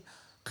I say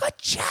good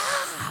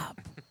job?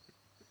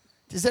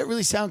 Does that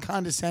really sound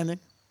condescending?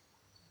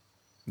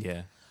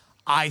 Yeah.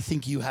 I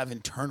think you have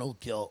internal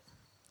guilt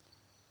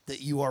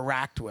that you are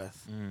racked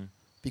with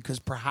because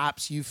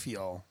perhaps you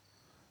feel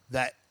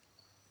that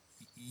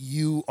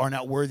you are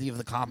not worthy of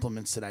the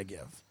compliments that I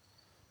give.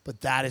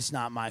 But that is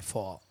not my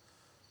fault.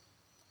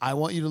 I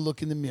want you to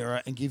look in the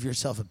mirror and give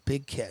yourself a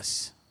big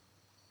kiss.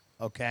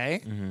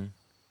 Okay? Mm-hmm.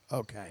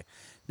 Okay.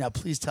 Now,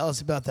 please tell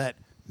us about that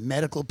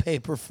medical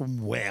paper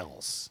from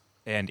Wales.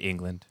 And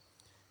England.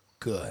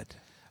 Good.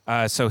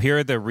 So here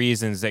are the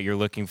reasons that you're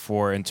looking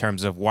for in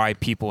terms of why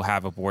people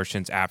have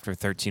abortions after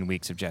 13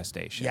 weeks of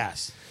gestation.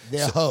 Yes.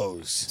 They're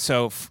hoes.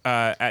 So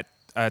at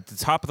the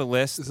top of the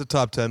list. It's a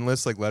top 10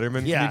 list like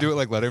Letterman. Yeah. Can you do it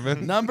like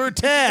Letterman? Number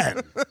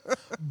 10.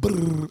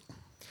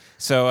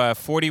 So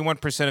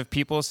 41% of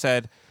people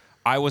said,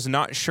 I was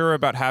not sure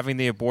about having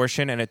the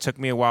abortion, and it took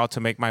me a while to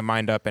make my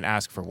mind up and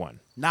ask for one.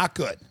 Not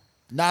good.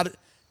 Not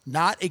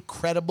a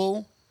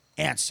credible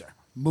answer.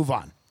 Move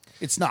on.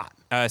 It's not.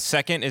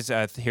 Second is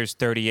here's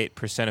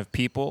 38% of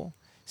people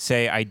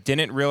say, I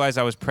didn't realize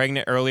I was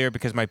pregnant earlier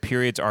because my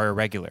periods are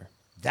irregular.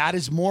 That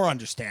is more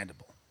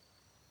understandable.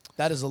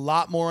 That is a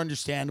lot more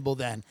understandable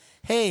than,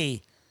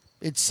 hey,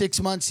 it's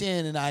 6 months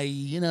in and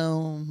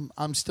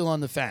I'm still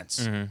on the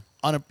fence.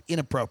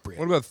 Inappropriate.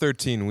 What about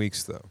 13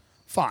 weeks, though?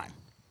 Fine.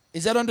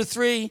 Is that under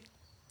 3?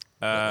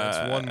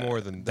 That's one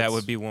more than... That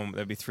would be one.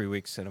 That'd be 3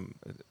 weeks and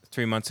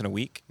 3 months and a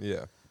week.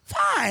 Yeah.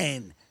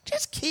 Fine.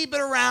 Just keep it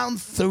around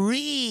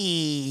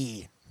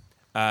 3.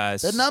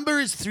 The number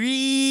is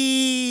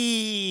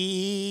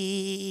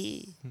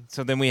 3.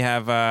 So then we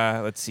have,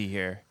 let's see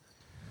here.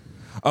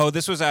 Oh,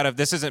 this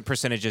isn't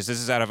percentages. This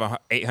is out of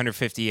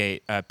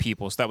 858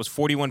 people. So that was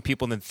 41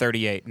 people and then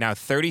 38. Now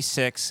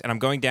 36, and I'm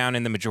going down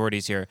in the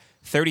majorities here.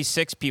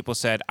 36 people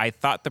said, I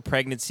thought the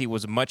pregnancy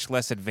was much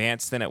less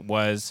advanced than it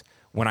was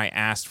when I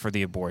asked for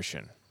the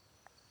abortion.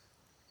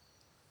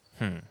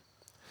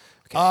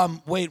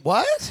 Wait,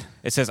 what?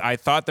 It says, I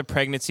thought the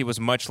pregnancy was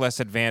much less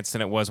advanced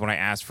than it was when I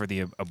asked for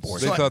the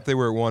abortion. They thought they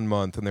were at 1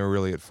 month, and they were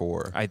really at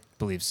 4. I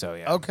believe so,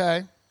 yeah.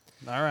 Okay.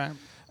 All right.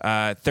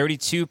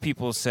 32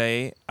 people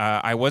say,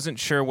 I wasn't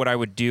sure what I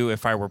would do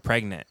if I were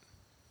pregnant.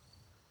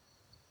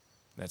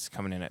 That's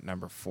coming in at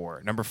number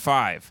 4. Number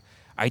 5,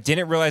 I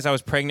didn't realize I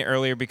was pregnant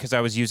earlier because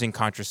I was using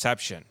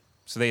contraception.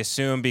 So they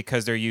assume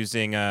because they're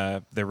using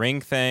the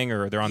ring thing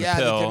or they're on the pill.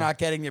 Yeah, that they're not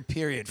getting their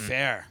period.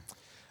 Fair.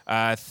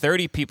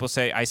 30 people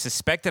say, I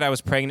suspected I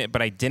was pregnant,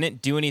 but I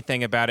didn't do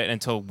anything about it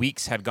until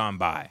weeks had gone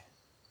by.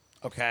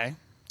 Okay.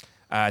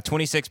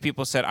 26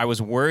 people said, I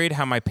was worried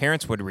how my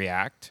parents would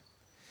react.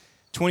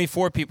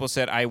 24 people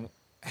said, I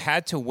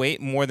had to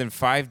wait more than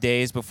 5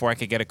 days before I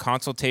could get a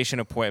consultation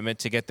appointment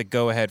to get the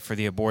go-ahead for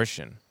the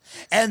abortion.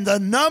 And the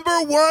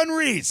number one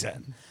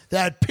reason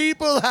that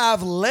people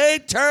have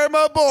late-term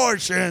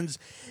abortions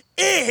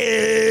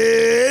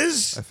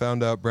is... I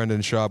found out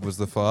Brendan Schaub was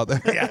the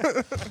father.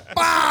 Yeah.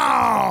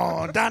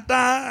 Bow! Dun,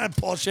 dun.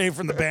 Paul Shea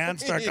from the band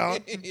start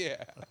going.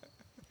 Yeah.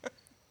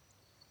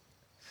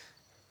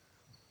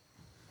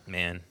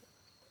 Man.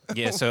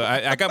 Yeah, so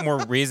I got more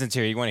reasons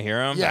here. You want to hear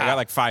them? Yeah. I got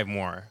like 5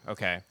 more.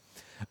 Okay.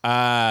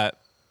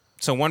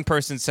 So one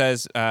person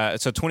says,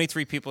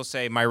 23 people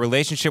say, my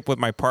relationship with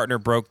my partner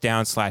broke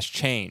down /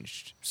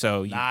 changed.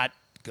 So Not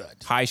good.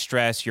 high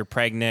stress, you're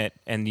pregnant,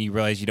 and you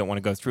realize you don't want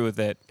to go through with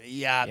it.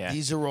 Yeah,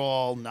 these are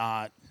all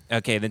not...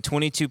 Okay, then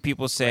 22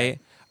 people say,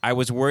 I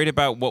was worried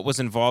about what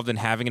was involved in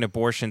having an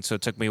abortion, so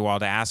it took me a while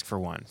to ask for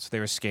one. So they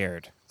were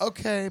scared.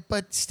 Okay,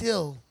 but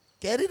still,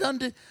 get it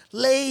under...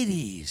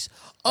 Ladies,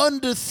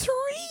 under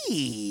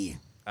 3.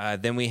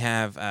 Then we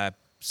have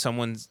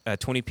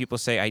 20 people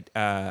say,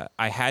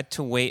 I had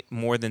to wait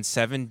more than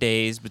 7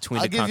 days between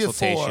I'll the give you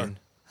consultation. 4.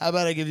 How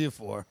about I give you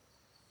 4?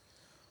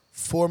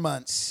 4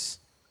 months.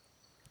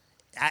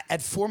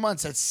 At 4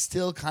 months, that's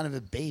still kind of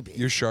a baby.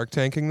 You're Shark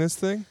Tanking this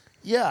thing?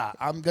 Yeah,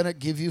 I'm going to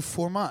give you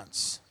 4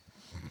 months.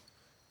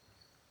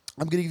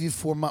 I'm going to give you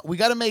 4 months. We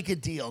got to make a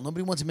deal.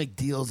 Nobody wants to make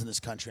deals in this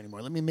country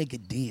anymore. Let me make a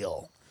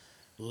deal.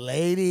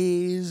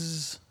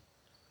 Ladies,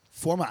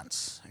 4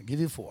 months. I'll give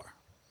you 4.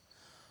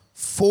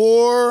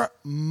 4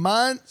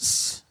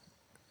 months.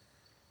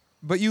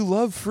 But you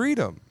love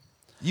freedom.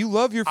 You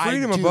love your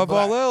freedom I do, above but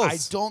all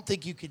else. I don't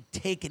think you could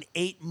take an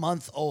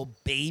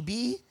 8-month-old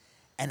baby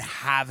and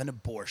have an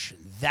abortion.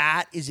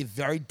 That is a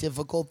very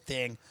difficult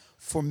thing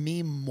for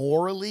me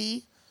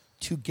morally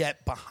to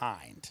get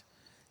behind.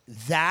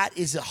 That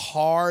is a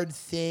hard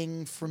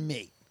thing for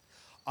me.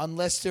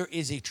 Unless there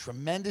is a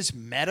tremendous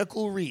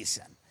medical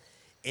reason.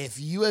 If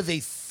you have a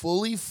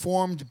fully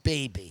formed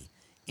baby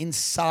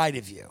inside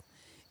of you,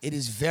 it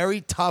is very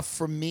tough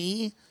for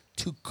me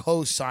to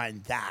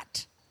co-sign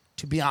that,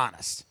 to be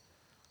honest.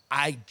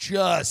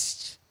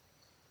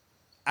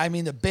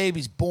 the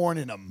baby's born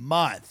in a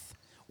month.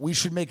 We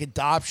should make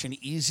adoption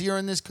easier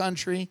in this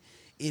country.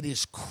 It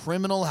is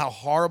criminal how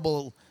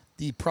horrible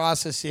the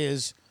process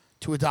is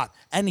to adopt.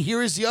 And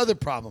here is the other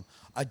problem.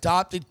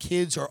 Adopted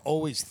kids are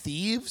always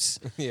thieves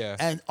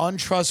and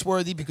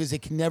untrustworthy because they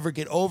can never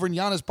get over, and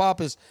Giannis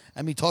Papas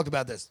and me talked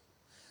about this,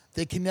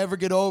 they can never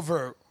get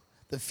over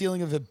the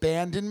feeling of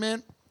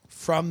abandonment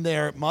from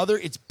their mother.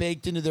 It's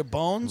baked into their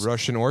bones.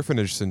 Russian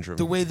orphanage syndrome.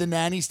 The way the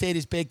nanny state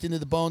is baked into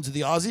the bones of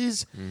the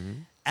Aussies.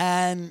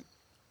 And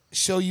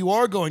so you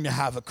are going to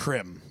have a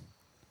crim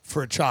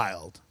for a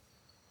child.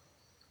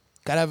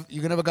 You're going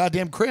to have a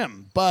goddamn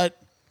crim. But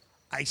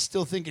I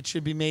still think it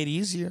should be made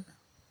easier.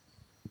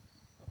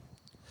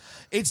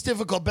 It's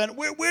difficult, Ben.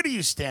 Where do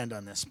you stand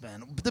on this,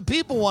 Ben? The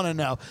people want to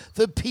know.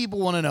 The people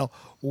want to know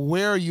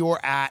where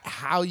you're at,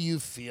 how you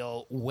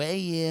feel.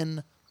 Weigh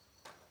in,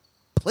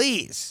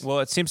 please. Well,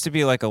 it seems to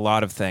be like a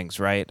lot of things,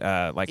 right?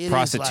 Like It is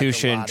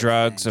prostitution, like a lot of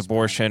drugs, things,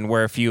 abortion,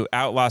 where if you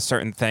outlaw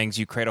certain things,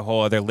 you create a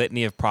whole other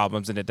litany of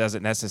problems, and it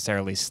doesn't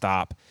necessarily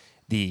stop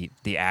the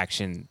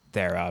action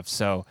thereof.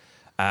 So,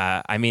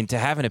 to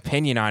have an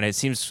opinion on it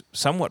seems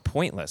somewhat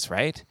pointless,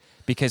 right?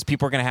 Because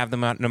people are going to have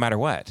them no matter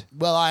what.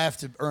 Well, I have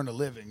to earn a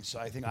living, so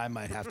I think I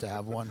might have to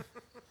have one.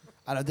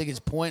 I don't think it's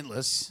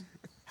pointless.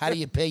 How do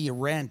you pay your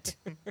rent?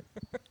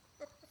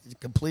 Is it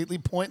completely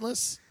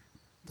pointless?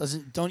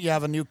 Don't you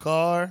have a new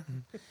car?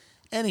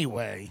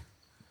 Anyway,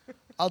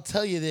 I'll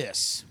tell you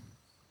this.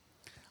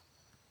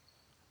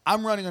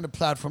 I'm running on a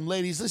platform.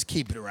 Ladies, let's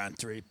keep it around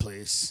 3,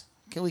 please.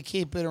 Can we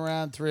keep it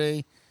around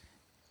 3?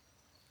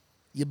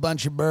 You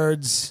bunch of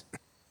birds.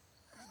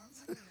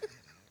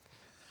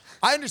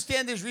 I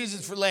understand there's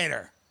reasons for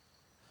later.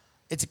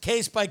 It's a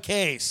case by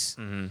case.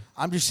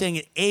 I'm just saying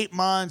at 8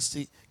 months,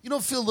 you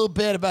don't feel a little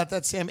bad about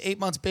that, Sam? 8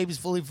 months, baby's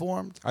fully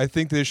formed? I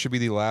think this should be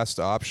the last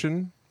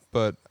option,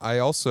 but I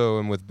also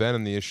am with Ben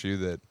on the issue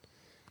that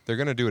they're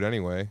going to do it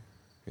anyway,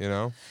 you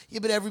know? Yeah,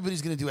 but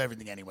everybody's going to do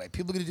everything anyway.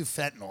 People are going to do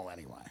fentanyl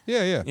anyway.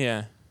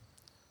 Yeah.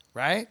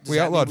 Right? Does We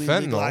that outlawed mean we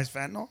fentanyl. legalize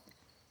fentanyl?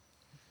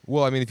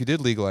 Well, if you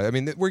did legalize,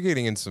 we're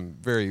getting in some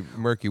very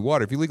murky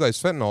water. If you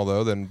legalize fentanyl,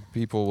 though, then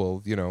people will,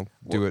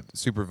 do it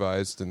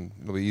supervised and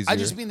it'll be easier. I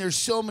just mean there's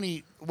so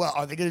many. Well,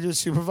 are they going to do a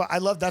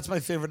supervised? That's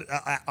my favorite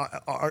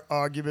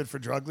argument for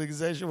drug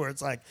legalization, where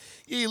it's like,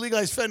 you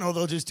legalize fentanyl,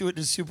 they'll just do it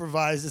in a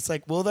supervised. It's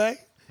like, will they?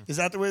 Is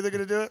that the way they're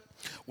going to do it?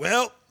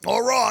 Well,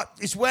 all right,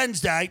 it's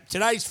Wednesday.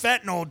 Today's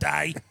fentanyl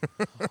day.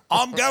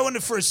 I'm going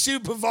for a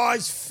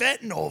supervised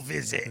fentanyl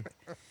visit.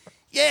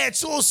 Yeah,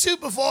 it's all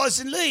supervised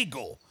and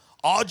legal.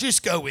 I'll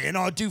just go in,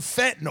 I'll do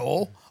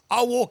fentanyl,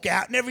 I'll walk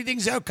out, and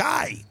everything's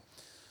okay.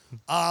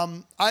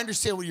 I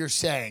understand what you're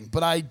saying,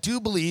 but I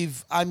do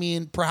believe,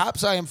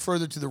 perhaps I am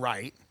further to the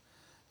right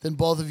than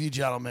both of you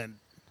gentlemen,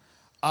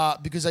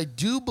 because I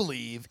do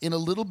believe in a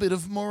little bit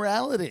of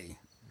morality.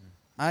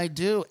 I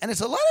do. And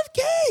it's a lot of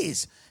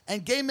gays,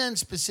 and gay men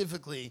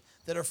specifically,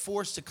 that are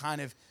forced to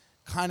kind of,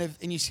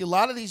 and you see a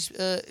lot of these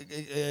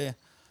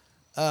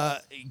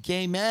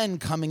gay men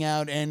coming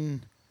out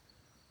and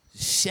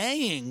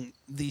saying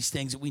these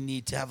things that we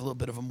need to have a little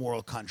bit of a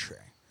moral country.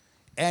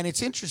 And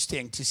it's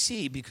interesting to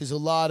see because a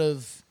lot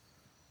of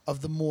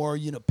the more,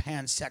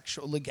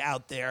 pansexual, like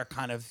out there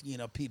kind of,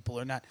 people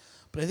are not.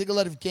 But I think a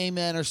lot of gay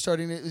men are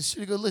starting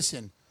to go,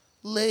 listen,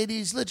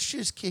 ladies, let's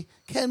just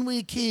can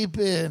we keep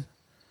it?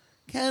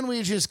 Can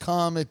we just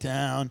calm it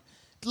down?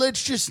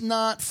 Let's just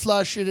not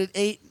flush it at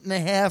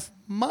 8.5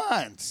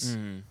 months.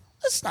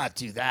 Let's not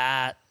do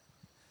that.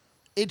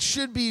 It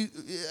should be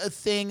a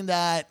thing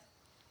that,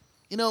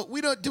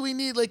 we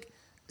need,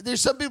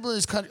 there's some people in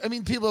this country,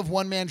 people have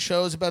one-man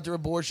shows about their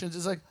abortions.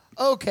 It's like,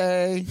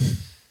 okay,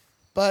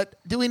 but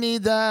do we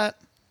need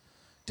that?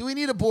 Do we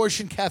need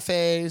abortion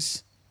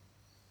cafes?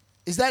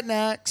 Is that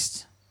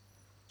next?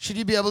 Should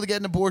you be able to get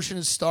an abortion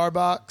at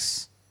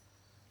Starbucks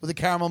with a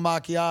caramel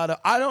macchiato?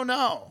 I don't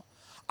know.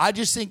 I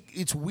just think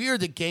it's weird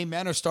that gay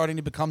men are starting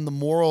to become the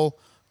moral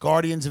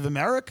guardians of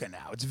America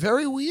now. It's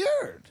very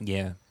weird.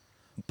 Yeah.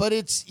 But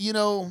it's,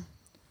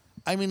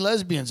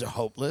 lesbians are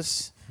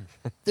hopeless.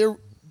 The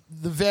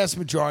vast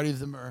majority of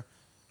them are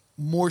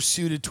more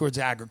suited towards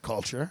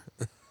agriculture,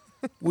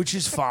 which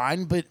is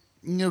fine. But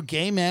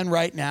gay men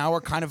right now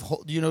are kind of,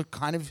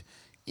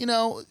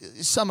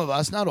 some of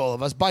us, not all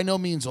of us, by no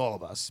means all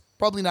of us,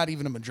 probably not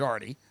even a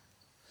majority,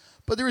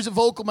 but there is a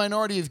vocal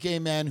minority of gay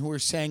men who are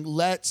saying,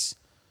 let's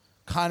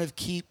kind of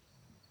keep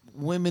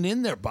women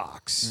in their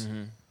box,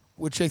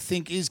 which I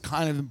think is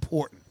kind of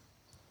important.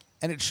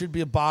 And it should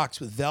be a box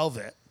with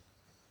velvet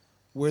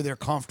where they're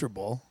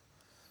comfortable.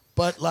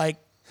 But, like,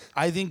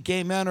 I think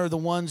gay men are the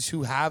ones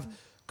who have,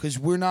 because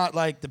we're not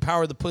like, the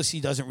power of the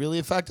pussy doesn't really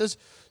affect us.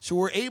 So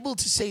we're able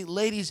to say,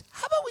 ladies,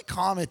 how about we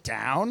calm it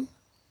down?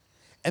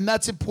 And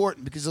that's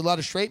important because a lot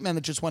of straight men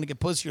that just want to get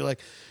pussy are like,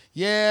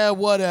 yeah,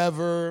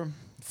 whatever.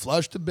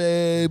 Flush the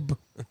babe.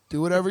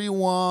 Do whatever you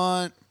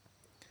want.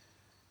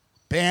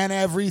 Ban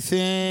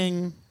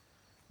everything.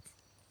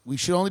 We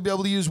should only be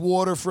able to use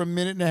water for a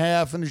minute and a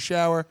half in the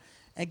shower.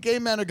 And gay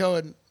men are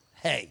going,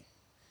 hey,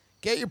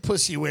 get your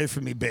pussy away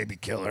from me, baby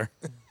killer.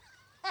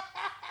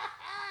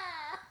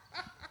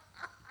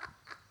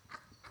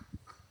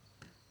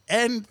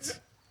 And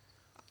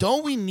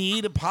don't we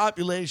need a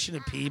population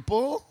of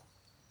people?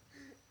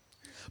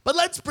 But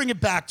let's bring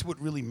it back to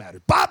what really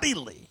mattered. Bobby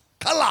Lee,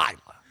 Kalila,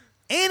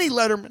 Annie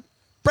Letterman,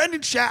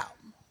 Brendan Schaub,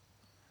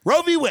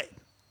 Roe v. Wade.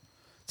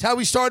 That's how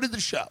we started the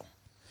show.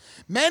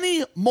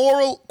 Many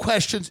moral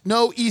questions,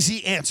 no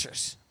easy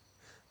answers.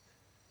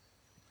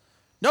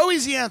 No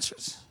easy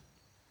answers.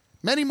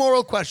 Many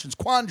moral questions,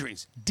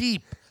 quandaries,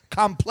 deep,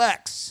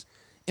 complex,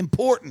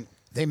 important.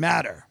 They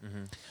matter.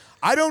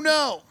 I don't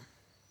know.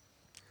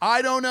 But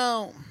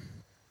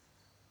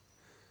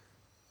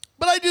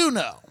I do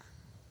know.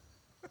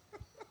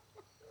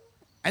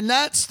 And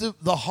that's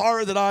the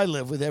horror that I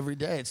live with every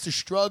day. It's the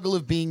struggle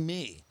of being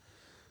me.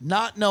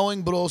 Not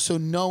knowing, but also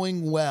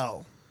knowing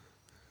well.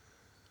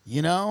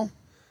 You know?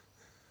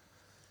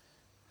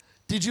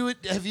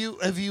 Have you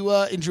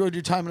enjoyed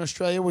your time in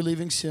Australia? We're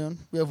leaving soon.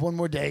 We have one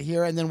more day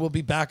here, and then we'll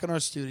be back in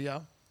our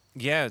studio.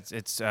 Yeah,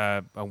 it's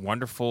a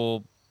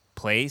wonderful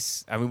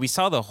place. I mean, we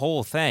saw the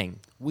whole thing.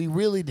 We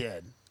really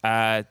did.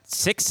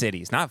 6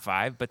 cities, not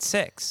 5, but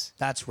 6.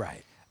 That's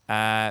right.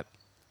 By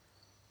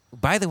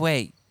the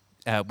way,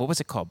 what was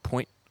it called?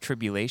 Point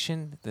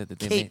Tribulation?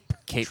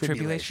 Cape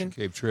Tribulation?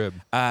 Cape Trib.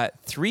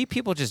 3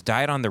 people just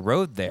died on the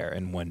road there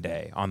in one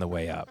day on the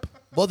way up.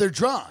 Well, they're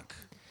drunk.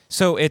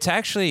 So it's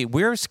actually,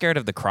 we're scared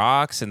of the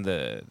Crocs and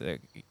the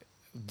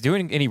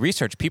doing any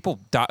research. People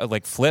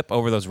flip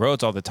over those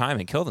roads all the time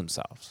and kill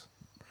themselves.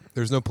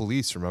 There's no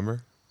police,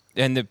 remember?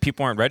 And the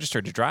people aren't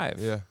registered to drive.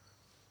 Yeah.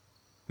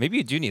 Maybe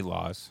you do need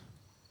laws.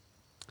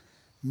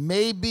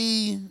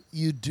 Maybe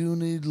you do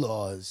need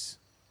laws.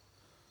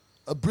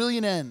 A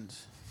brilliant end.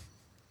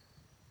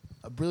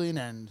 A brilliant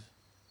end.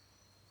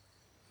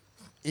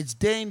 It's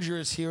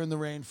dangerous here in the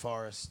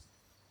rainforest.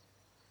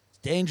 It's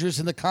dangerous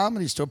in the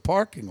Comedy Store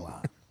parking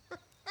lot.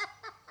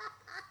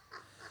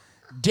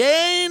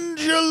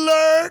 Danger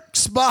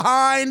lurks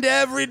behind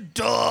every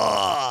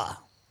door.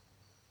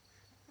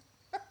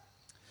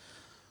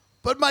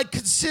 But my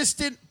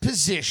consistent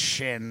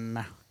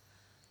position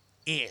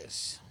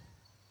is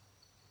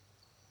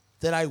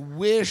that I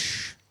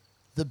wish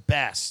the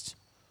best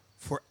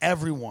for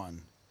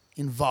everyone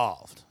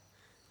involved.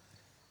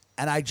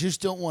 And I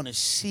just don't want to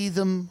see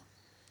them,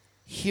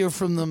 hear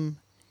from them,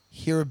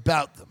 hear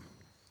about them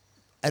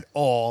at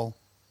all,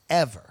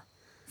 ever,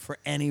 for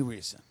any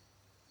reason.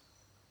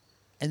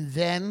 And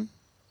then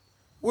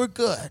we're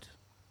good.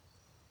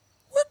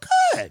 We're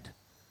good.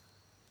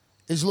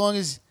 As long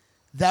as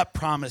that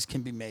promise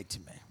can be made to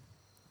me.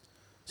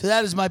 So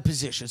that is my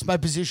position. It's my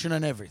position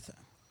on everything.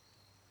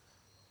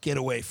 Get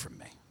away from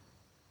me.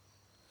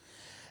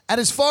 And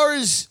as far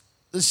as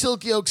the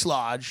Silky Oaks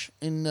Lodge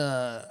in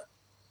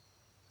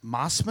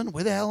Mossman,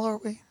 where the hell are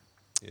we?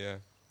 Yeah.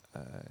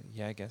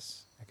 Yeah, I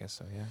guess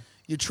so, yeah.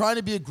 You're trying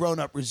to be a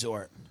grown-up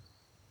resort,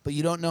 but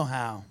you don't know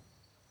how.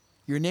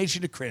 You're a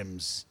nation of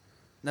crims.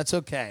 And that's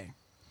okay.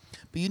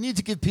 But you need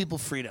to give people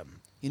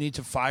freedom. You need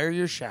to fire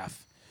your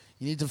chef.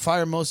 You need to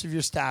fire most of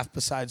your staff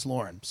besides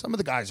Lauren. Some of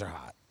the guys are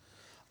hot.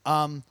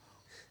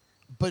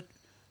 But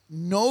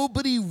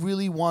nobody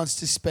really wants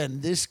to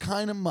spend this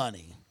kind of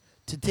money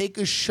to take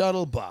a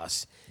shuttle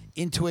bus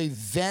into a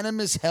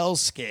venomous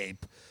hellscape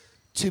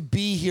to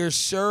be here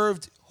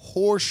served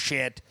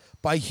horseshit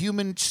by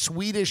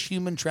Swedish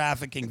human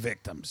trafficking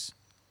victims.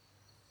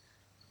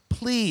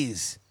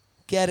 Please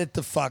get it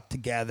the fuck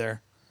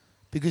together,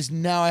 because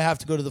now I have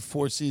to go to the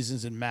Four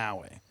Seasons in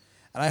Maui.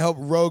 And I hope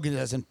Rogan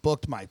hasn't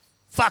booked my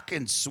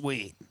fucking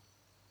suite.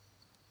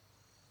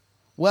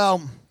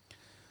 Well,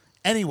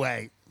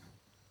 anyway,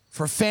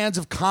 for fans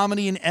of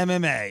comedy and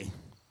MMA,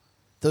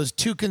 those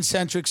two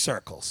concentric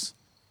circles.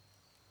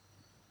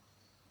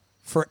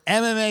 For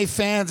MMA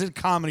fans and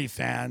comedy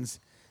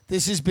fans,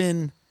 this has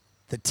been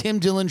the Tim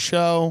Dillon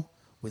Show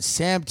with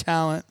Sam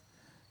Talent,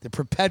 the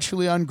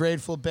perpetually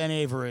ungrateful Ben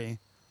Avery,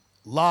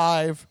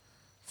 live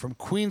from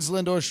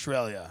Queensland,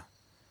 Australia.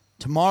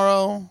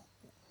 Tomorrow,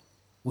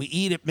 we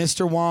eat at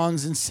Mr.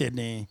 Wong's in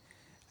Sydney,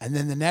 and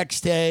then the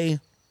next day,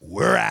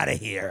 we're out of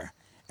here,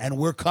 and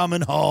we're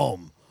coming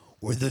home,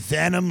 where the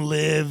venom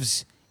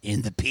lives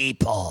in the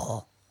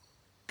people.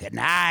 Good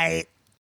night.